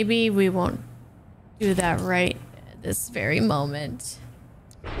 but maybe we won't do that right at this very moment.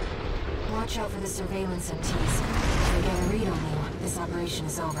 Watch out for the surveillance MTs. If they get a read on you, this operation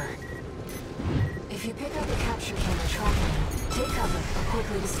is over. If you pick up a capture camera tracking you, take cover or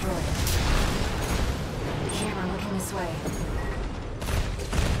quickly destroy it. Camera looking this way.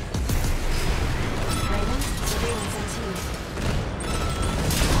 Raven, surveillance MT.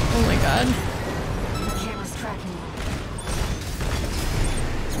 Oh my god. The camera's tracking you.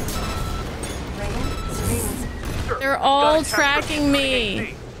 Raven, surveillance. They're all tracking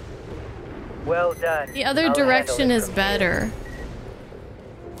me. Well done. The other I'll direction handle it is from better.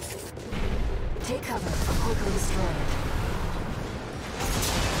 Take cover or quickly destroy it.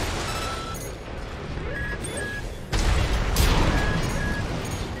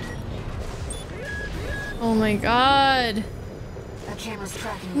 Oh my god. The camera's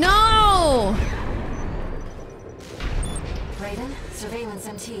tracking you. No! Raven, surveillance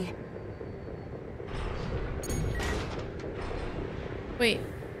MT. Wait.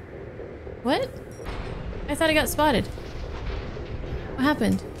 What? I thought I got spotted. What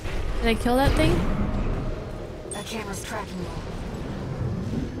happened? Did I kill that thing? The camera's tracking you.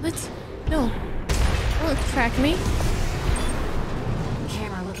 What? No. Don't track me.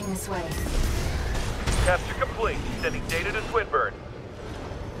 Camera looking this way. Capture complete. Sending data to Swinburne.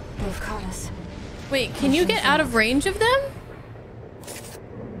 They've caught us. Wait, can you get out of range of them?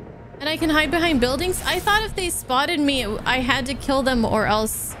 And I can hide behind buildings? I thought if they spotted me, I had to kill them or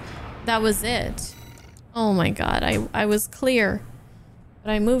else that was it. Oh my god, I was clear. But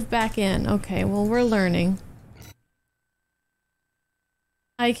I moved back in. Okay, well, we're learning.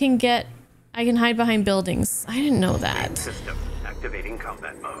 I can hide behind buildings. I didn't know that. System activating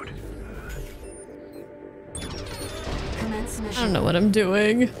combat mode. Commence mission. I don't know what I'm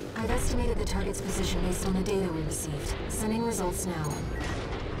doing. I've estimated the target's position based on the data we received. Sending results now.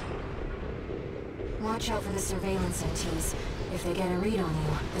 Watch out for the surveillance MTs. If they get a read on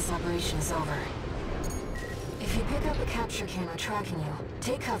you, this operation is over. If you pick up a capture camera tracking you,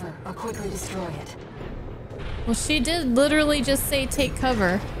 take cover or quickly destroy it. Well, she did literally just say take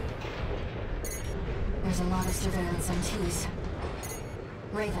cover. There's a lot of surveillance MTs.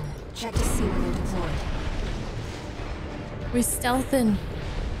 Raven, check to see where they're deployed. We're stealthing.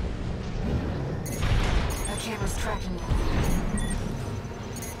 A camera's tracking you.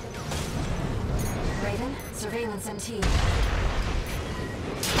 Raven, surveillance MT.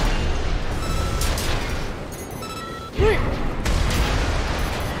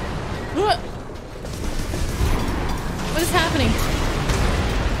 What is happening?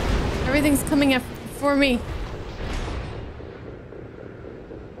 Everything's coming up for me.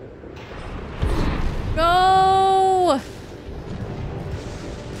 Go!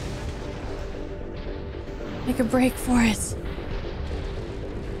 Make a break for it.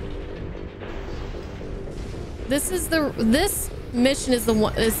 This mission is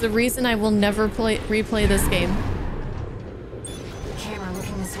the reason I will never replay this game. Camera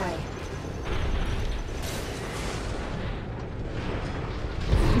looking this way.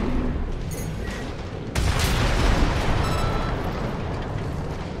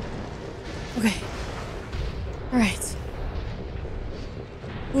 Okay. All right.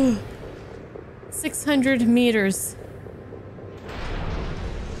 600 meters.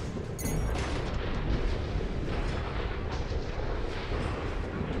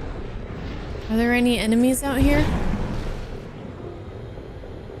 Are there any enemies out here?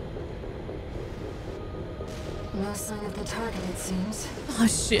 No sign of the target, it seems. Oh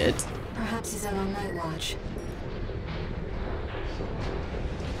shit. Perhaps he's out on night watch.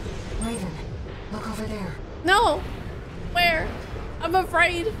 Raven, look over there. No! Where? I'm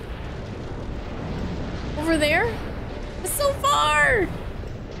afraid. Over there? It's so far!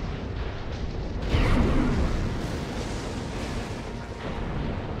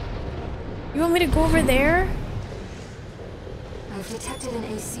 You want me to go over there? I've detected an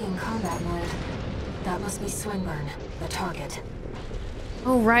AC in combat mode. That must be Swinburne, the target.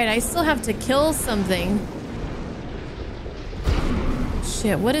 Oh right, I still have to kill something.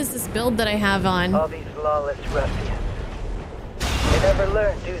 Shit, what is this build that I have on? All these lawless ruffians. They never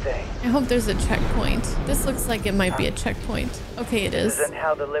learn, do they? I hope there's a checkpoint. This looks like it might be a checkpoint. Okay, it is. This isn't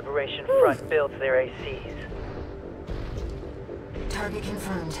how the Liberation Front builds their ACs. Target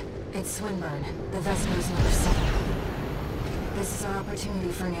confirmed. It's Swinburne, the Vesper's number 7. This is our opportunity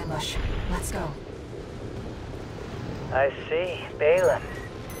for an ambush. Let's go. I see. Balaam.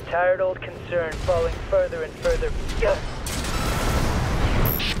 Tired old concern falling further and further.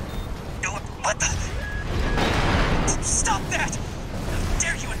 What the? Stop that! How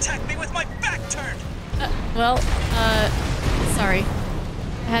dare you attack me with my back turned? Sorry.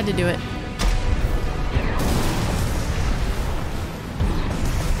 I had to do it.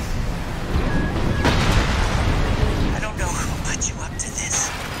 I don't know who put you up to this,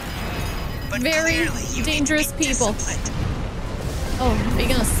 but Very clearly you dangerous need to be people. disciplined. Oh, are you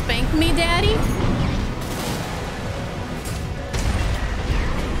gonna spank me, Daddy?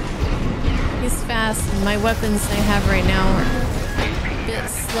 He's fast, and my weapons I have right now are a bit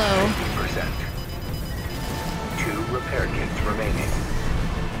slow. 2 repair kits remaining.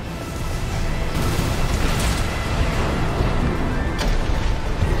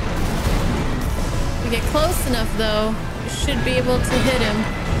 If we get close enough, though, we should be able to hit him.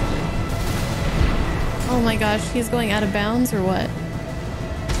 Oh my gosh, he's going out of bounds or what?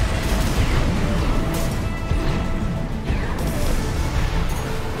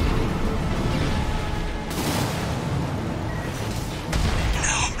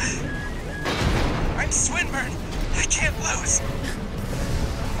 Swinburne, I can't lose.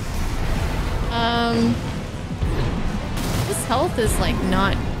 His health is like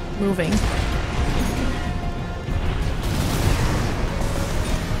not moving. It's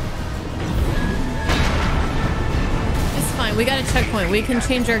fine. We got a checkpoint. We can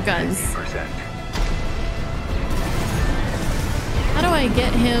change our guns. How do I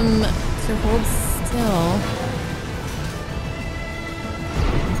get him to hold still?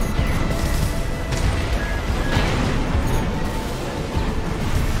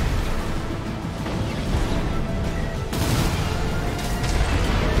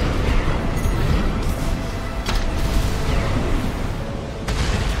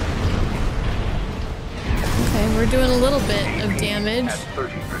 We're doing a little bit of damage. At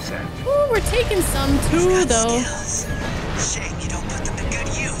 30%. Ooh, we're taking some too, though. Skills. Shame you don't put them to good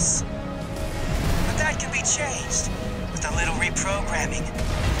use. But that can be changed with a little reprogramming.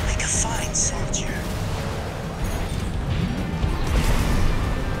 Make a fine soldier.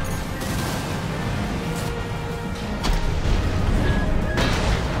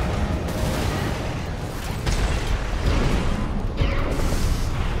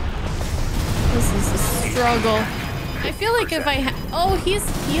 struggle. I feel like if I oh, he's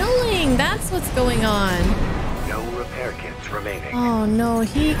healing. That's what's going on. No repair kits remaining. Oh no,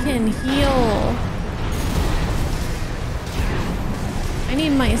 he can heal. I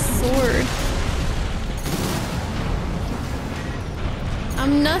need my sword.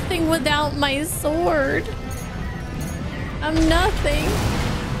 I'm nothing without my sword. I'm nothing.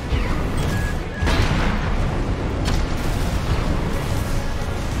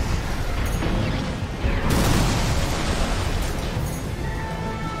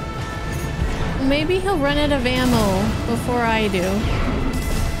 Maybe he'll run out of ammo before I do.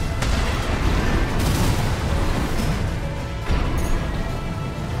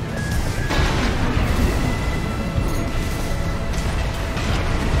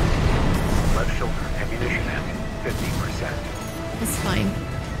 Left shoulder ammunition at 50%. It's fine.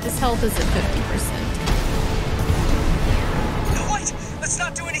 His health is at 50%. No, wait! Let's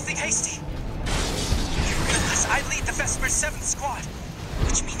not do anything hasty. You realize I lead the Vesper 7th Squad,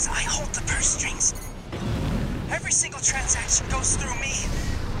 which means I hold the purse strings. Every single transaction goes through me.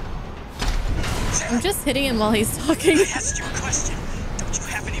 I'm just hitting him while he's talking. I asked you a question. Don't you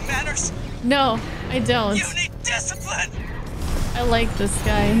have any manners? No, I don't. You need discipline! I like this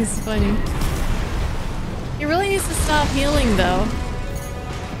guy. He's funny. He really needs to stop healing, though.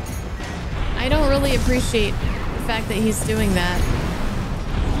 I don't really appreciate the fact that he's doing that.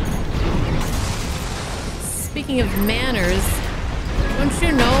 Speaking of manners, don't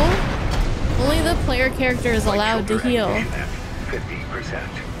you know? Only the player character is allowed to heal. 50%.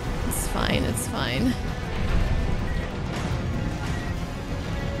 It's fine, it's fine.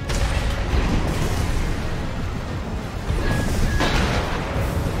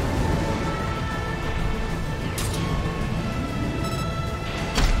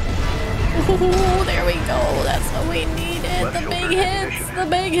 Ooh, there we go. That's what we needed. The big hits. The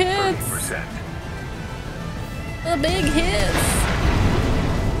big hits. 30%. The big hits.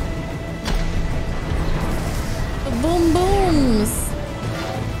 The boom booms.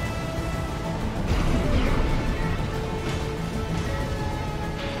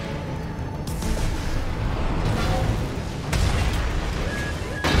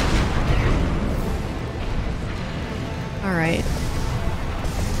 All right.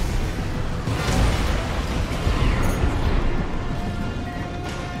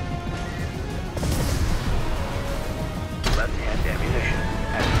 Left-hand ammunition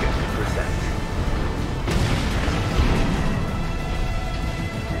at 50%.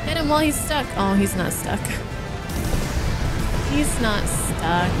 Hit him while he's stuck. Oh, he's not stuck. He's not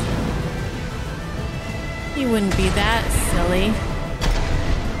stuck. He wouldn't be that silly.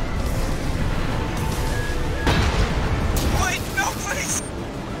 Wait, no, please!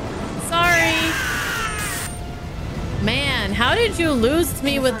 Sorry. Man, how did you lose to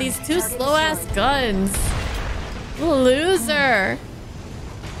me with these two slow-ass guns? Loser.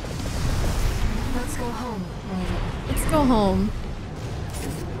 Let's go home, Raven. Let's go home.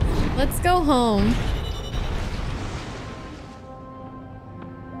 Let's go home.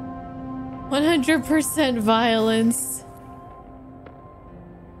 100% violence.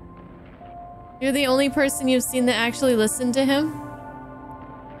 You're the only person you've seen that actually listened to him?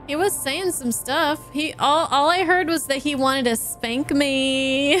 He was saying some stuff. All I heard was that he wanted to spank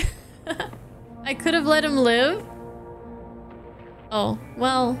me. I could have let him live. Oh,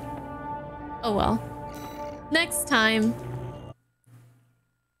 well. Oh, well. Next time.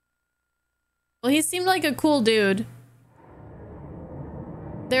 Well, he seemed like a cool dude.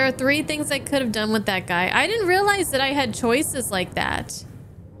 There are 3 things I could have done with that guy. I didn't realize that I had choices like that.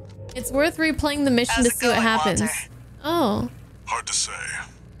 It's worth replaying the mission to see what happens. Oh. Hard to say.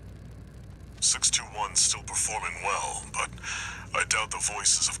 621's still performing well, but I doubt the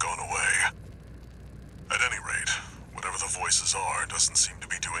voices have gone away. At any rate, whatever the voices are doesn't seem to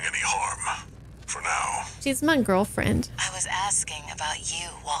be doing any harm. For now. She's my girlfriend. I was asking about you,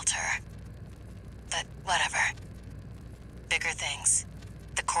 Walter. But whatever. Bigger things.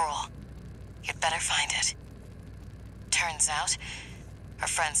 The coral. You'd better find it. Turns out, our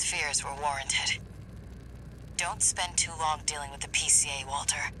friend's fears were warranted. Don't spend too long dealing with the PCA,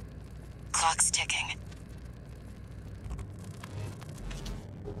 Walter. Clock's ticking.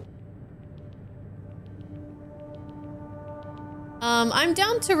 I'm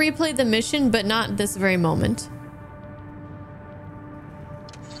down to replay the mission, but not this very moment.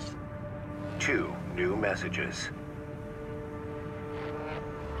 2 new messages.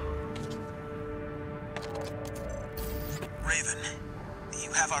 Raven,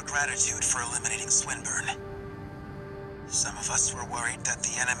 you have our gratitude for eliminating Swinburne. Some of us were worried that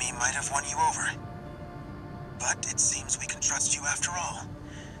the enemy might have won you over. But it seems we can trust you after all.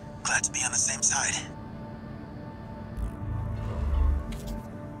 Glad to be on the same side.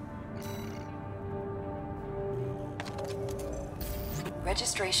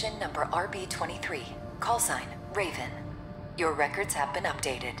 registration number RB23, call sign Raven. Your records have been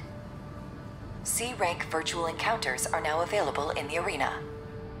updated. C-rank virtual encounters are now available in the arena.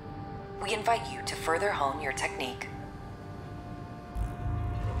 We invite you to further hone your technique.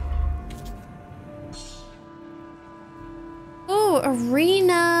 Oh,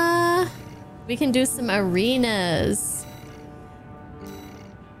 arena. We can do some arenas.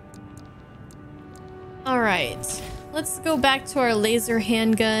 All right. Let's go back to our laser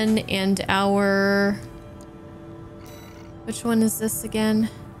handgun and our... Which one is this again?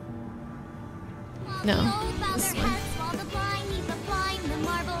 No, this one.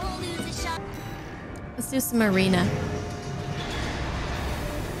 Let's do some arena.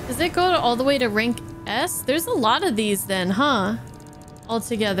 Does it go all the way to rank S? There's a lot of these then, huh?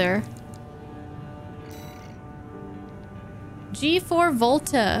 Altogether. G4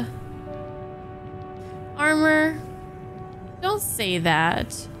 Volta. Armor. Don't say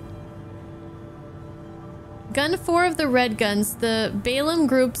that. Gun 4 of the Red Guns, the Balaam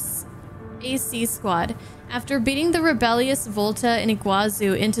Group's AC squad. After beating the rebellious Volta and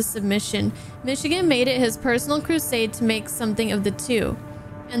Iguazu into submission, Michigan made it his personal crusade to make something of the two,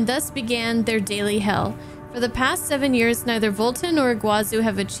 and thus began their daily hell. For the past 7 years, neither Volta nor Iguazu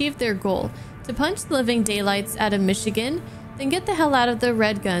have achieved their goal, to punch the living daylights out of Michigan, then get the hell out of the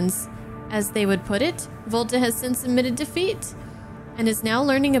Red Guns. As they would put it, Volta has since admitted defeat, and is now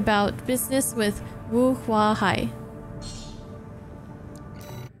learning about business with Wu Hua Hai.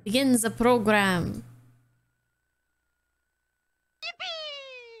 Begins the program.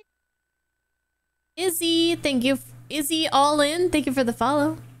 Izzy, thank you. Izzy all in, thank you for the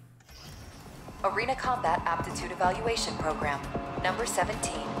follow. Arena Combat Aptitude Evaluation Program, number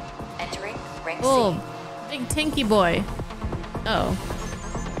 17. Entering rank Oh, C. big tanky boy. Oh.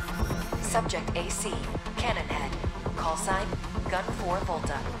 Subject AC, Cannon Head. Call sign, Gun 4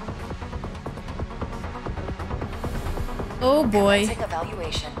 Volta. Oh boy. Commencing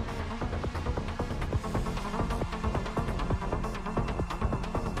evaluation.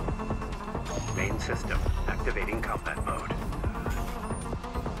 Main system activating combat mode.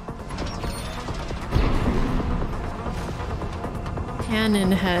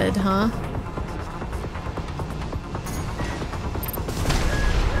 Cannon head, huh?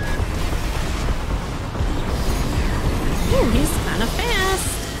 Ooh, he's kind of fast.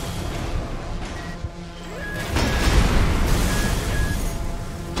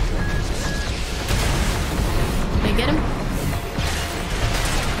 Can I get him?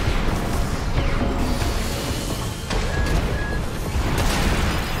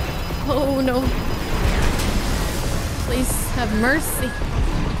 Oh no. Please have mercy.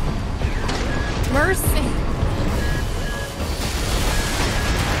 Mercy.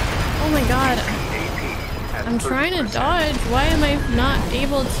 Oh my god. I'm trying to dodge. Why am I not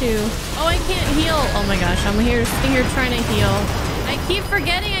able to? Oh, I can't heal. Oh my gosh, I'm here sitting here trying to heal. I keep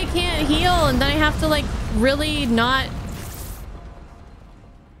forgetting I can't heal, and then I have to like really not,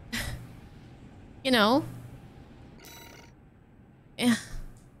 you know. Yeah.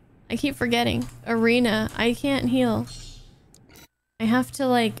 I keep forgetting. Arena. I can't heal. I have to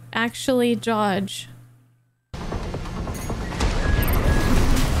like actually dodge.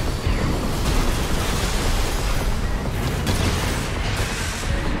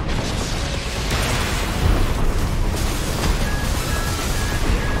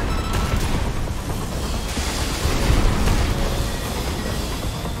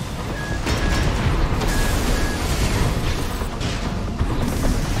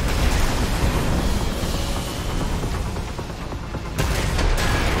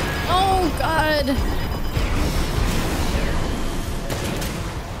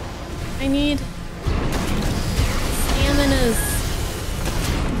 I need staminas.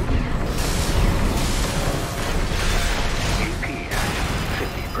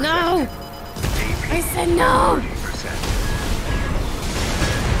 No! I said no!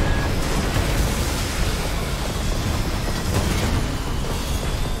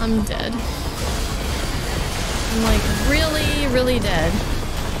 I'm dead. I'm like really, really dead.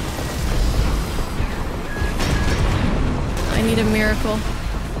 I need a miracle.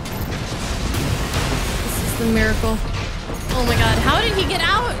 This is the miracle. Oh my god, how did he get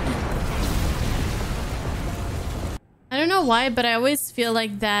out? I don't know why, but I always feel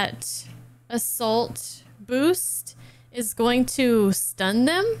like that assault boost is going to stun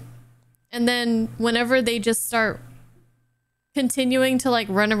them. And then whenever they just start continuing to like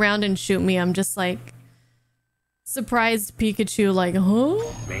run around and shoot me, I'm just like surprised Pikachu, like, huh?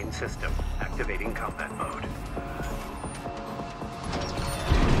 Main system activating combat mode.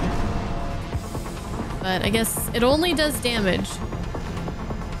 But I guess it only does damage.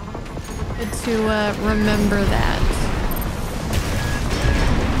 Good to remember that.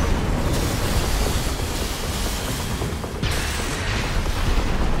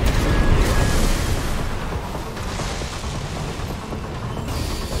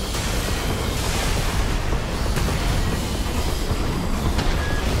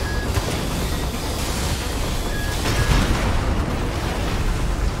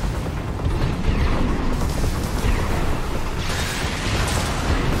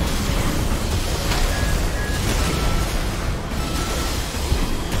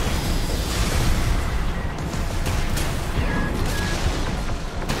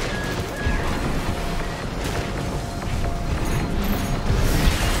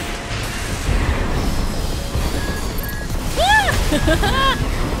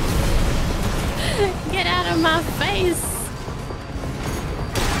 Get out of my face.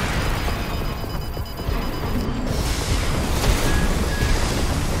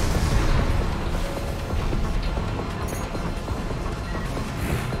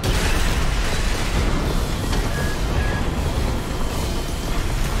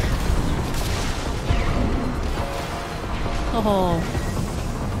 Oh,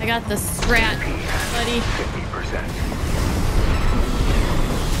 I got the strat, buddy. 50%.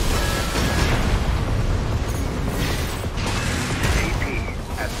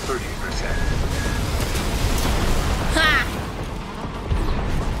 At 30%. Ha!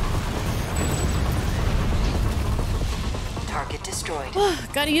 Target destroyed.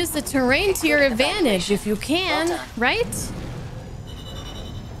 Gotta use the terrain to your advantage if you can, Well done. right?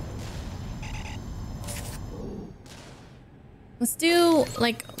 Let's do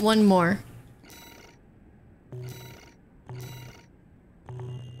like one more.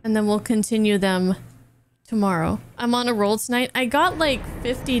 And then we'll continue them tomorrow. I'm on a roll tonight. I got like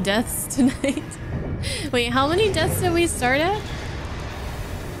 50 deaths tonight. Wait, how many deaths did we start at?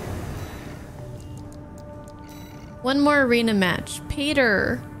 One more arena match.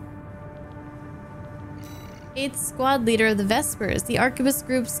 Pater. 8th squad leader of the Vespers, the Arquebus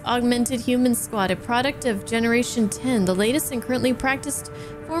Group's augmented human squad, a product of Generation 10, the latest and currently practiced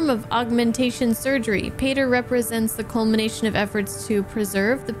form of augmentation surgery. Pater represents the culmination of efforts to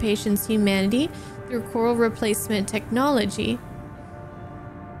preserve the patient's humanity through coral replacement technology.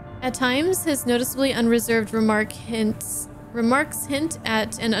 At times, his noticeably unreserved remarks hint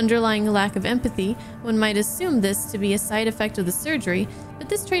at an underlying lack of empathy. One might assume this to be a side effect of the surgery, but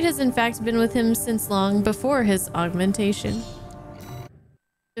this trait has in fact been with him since long before his augmentation.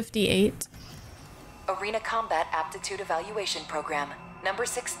 58. Arena Combat Aptitude Evaluation Program, number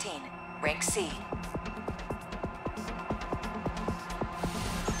 16, rank C.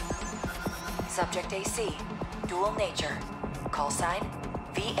 Subject AC, dual nature. Call sign,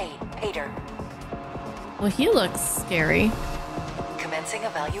 V8, Pater. Well, he looks scary. Commencing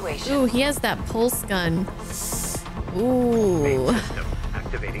evaluation. Ooh, he has that pulse gun. Main Ooh. system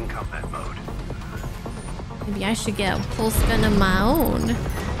activating combat mode. Maybe I should get a pulse gun of my own.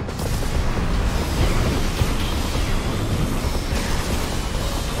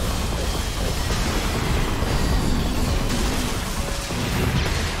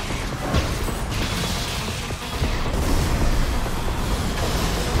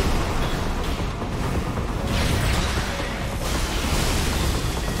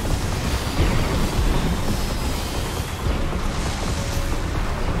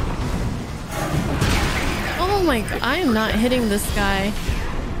 Oh my god, I am not hitting this guy.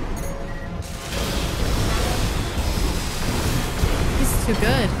 He's too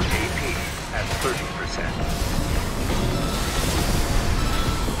good. AP at 30%.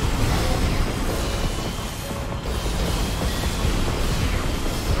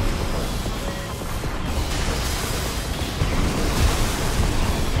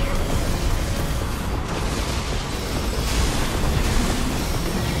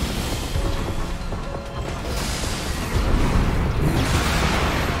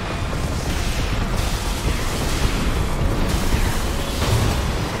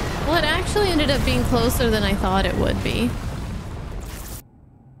 Well, it actually ended up being closer than I thought it would be.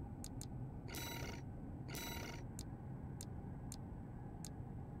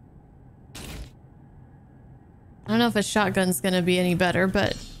 I don't know if a shotgun's gonna be any better,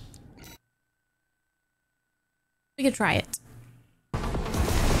 but we could try it.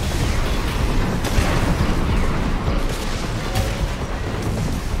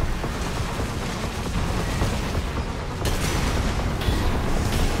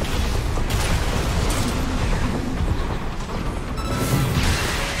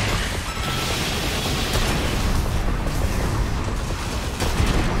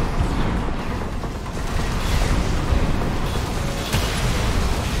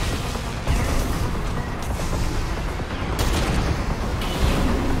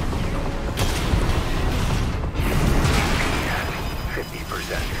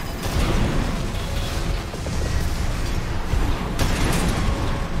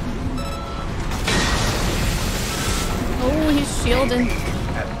 he's shielding.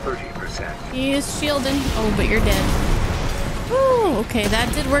 At 30%. He is shielding. Oh, but you're dead. Woo, okay,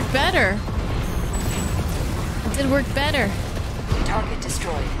 that did work better. It did work better. Target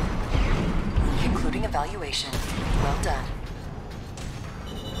destroyed. Concluding evaluation. Well done.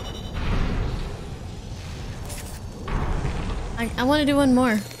 I want to do one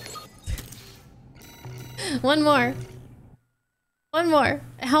more. One more. One more.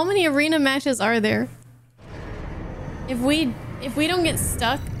 How many arena matches are there? If we don't get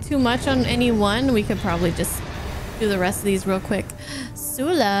stuck too much on any one, we could probably just do the rest of these real quick.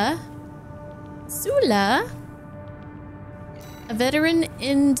 Sula. A veteran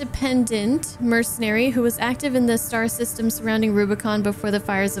independent mercenary who was active in the star system surrounding Rubicon before the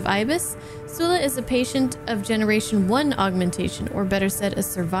fires of Ibis, Sula is a patient of Generation 1 augmentation, or better said, a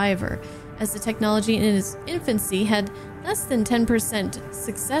survivor, as the technology in its infancy had less than 10%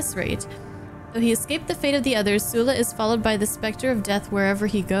 success rate. Though he escaped the fate of the others, Sula is followed by the specter of death wherever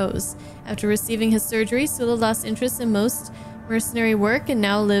he goes. After receiving his surgery, Sula lost interest in most mercenary work and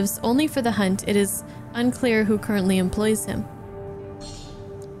now lives only for the hunt. It is unclear who currently employs him.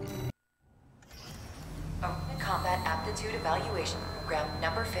 Combat Aptitude Evaluation Program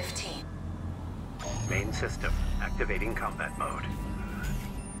number 15. Main system activating combat mode.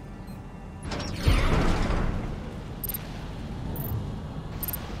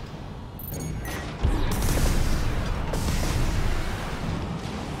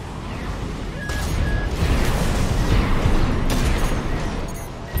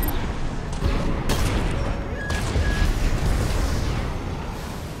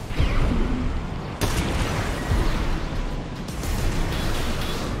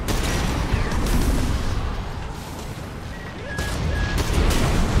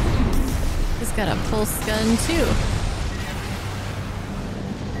 Got a pulse gun too.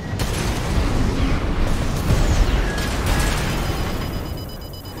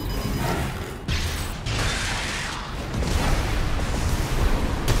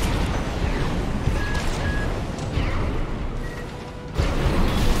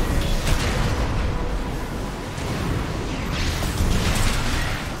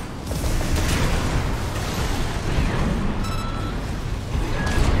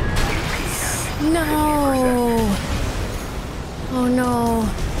 No! Oh no.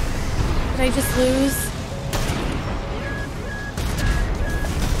 Did I just lose?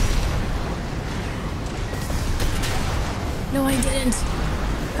 No, I didn't.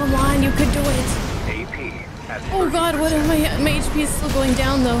 Come on, you could do it. AP. Oh god, what am my HP is still going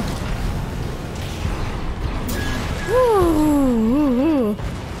down though. Ooh.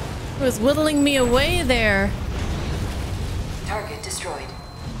 It was whittling me away there. Target destroyed.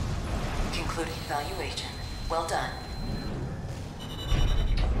 Concluding evaluation. Well done.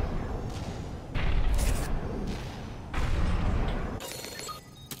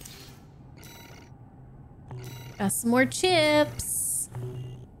 Got some more chips.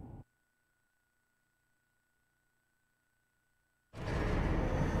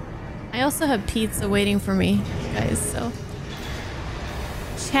 I also have pizza waiting for me, guys, so.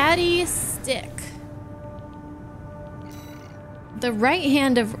 Chatty Stick. The right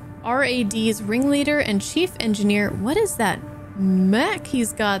hand of RAD's ringleader and chief engineer. What is that mech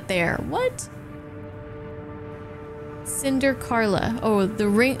he's got there? What? Cinder Carla. Oh,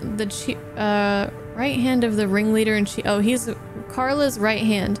 right hand of the ringleader and chief. Oh, he's Carla's right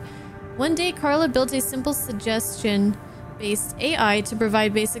hand. One day, Carla built a simple suggestion-based AI to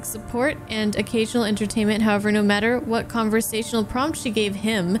provide basic support and occasional entertainment. However, no matter what conversational prompt she gave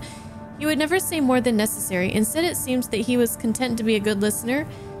him, he would never say more than necessary. Instead, it seems that he was content to be a good listener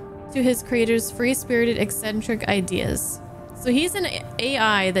to his creator's free-spirited, eccentric ideas. So he's an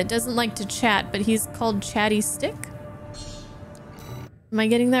AI that doesn't like to chat, but he's called Chatty Stick? Am I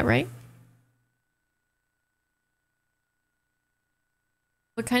getting that right?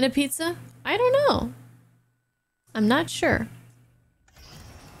 What kind of pizza? I don't know. I'm not sure.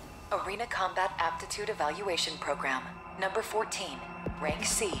 Arena Combat Aptitude Evaluation Program, number 14, rank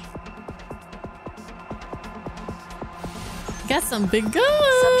C. Got some big guns!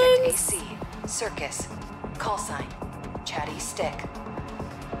 Subject AC, Circus, call sign, Chatty Stick.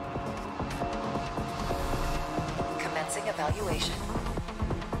 Commencing evaluation.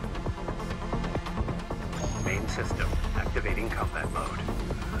 Main system activating combat mode.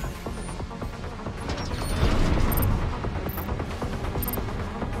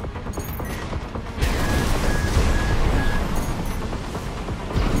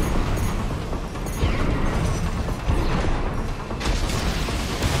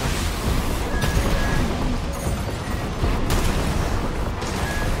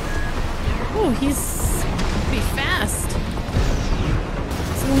 Oh, he's pretty fast.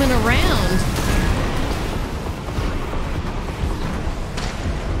 zooming around.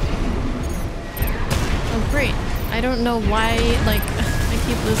 Oh, great. I don't know why, like, I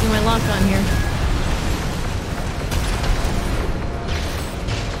keep losing my lock on here.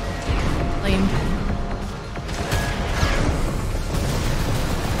 Lame.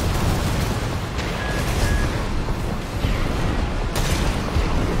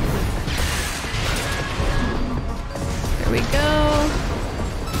 There we go.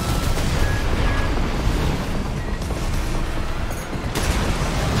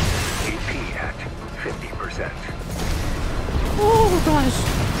 AP at 50%. Oh gosh.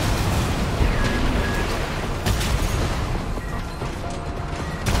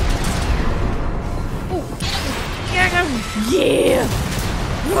 Oh, yeah.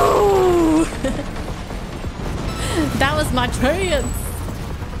 Woo. That was my chance.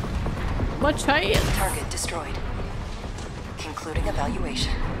 My chance. Target destroyed. Concluding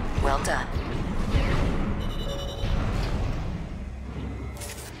evaluation. Well done.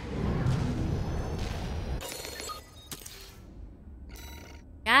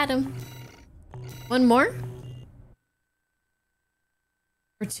 Got him. One more?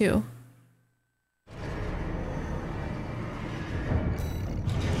 Or two?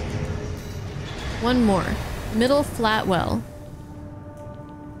 One more. Middle Flatwell.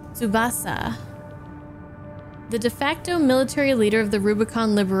 Tsubasa. The de facto military leader of the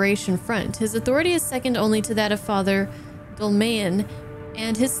Rubicon Liberation Front. His authority is second only to that of Father Dolmayan,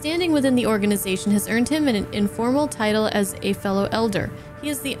 and his standing within the organization has earned him an informal title as a fellow elder. He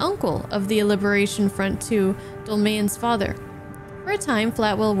is the uncle of the Liberation Front to Dolmayan's father. For a time,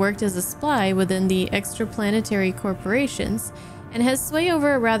 Flatwell worked as a spy within the extraplanetary corporations and has sway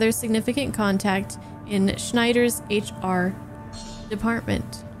over a rather significant contact in Schneider's HR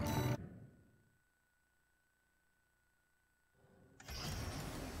department.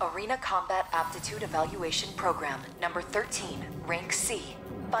 Arena Combat Aptitude Evaluation Program, number 13, rank C.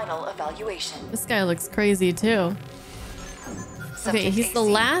 Final evaluation. This guy looks crazy too. Okay, he's the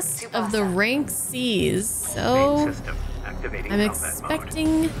last of the rank C's, so I'm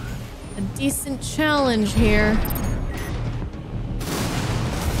expecting a decent challenge here.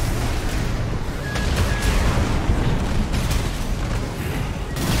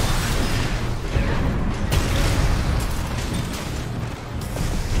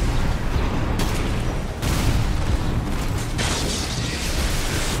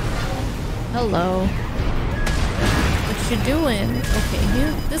 Hello. What you doing? Okay,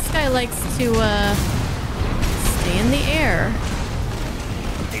 this guy likes to stay in the air.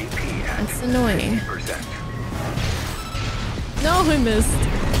 That's annoying. No, I missed.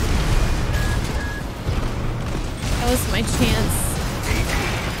 That was my chance.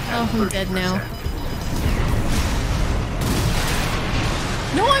 Oh, I'm dead now.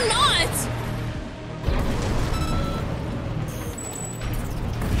 No, I'm not!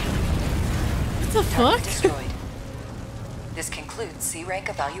 What the fuck? Destroyed. This concludes C rank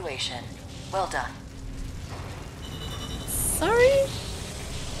evaluation. Well done. Sorry?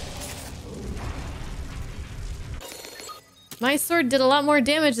 My sword did a lot more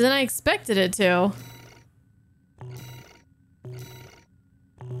damage than I expected it to.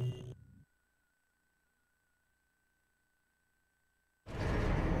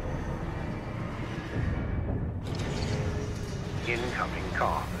 Incoming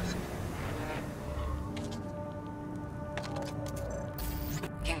comms.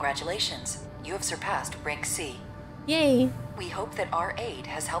 Congratulations. You have surpassed rank C. Yay. We hope that our aid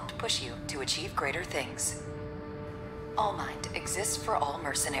has helped push you to achieve greater things. All Mind exists for all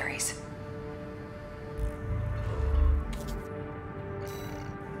mercenaries.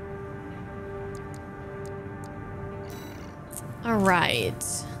 All right.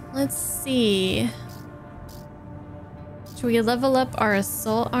 Let's see. Should we level up our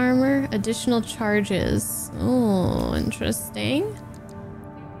assault armor? Additional charges. Oh, interesting.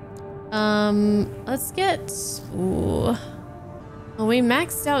 Let's get... Ooh. Well, we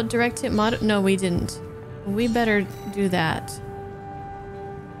maxed out direct hit mod... No, we didn't. We better do that.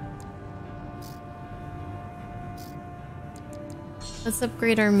 Let's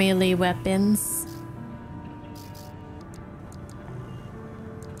upgrade our melee weapons.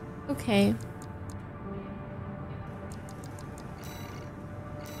 Okay.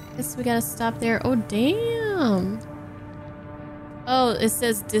 Guess we gotta stop there. Oh, damn. Oh, it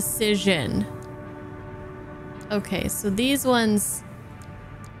says decision. Okay, so these ones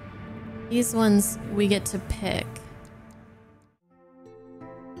we get to pick.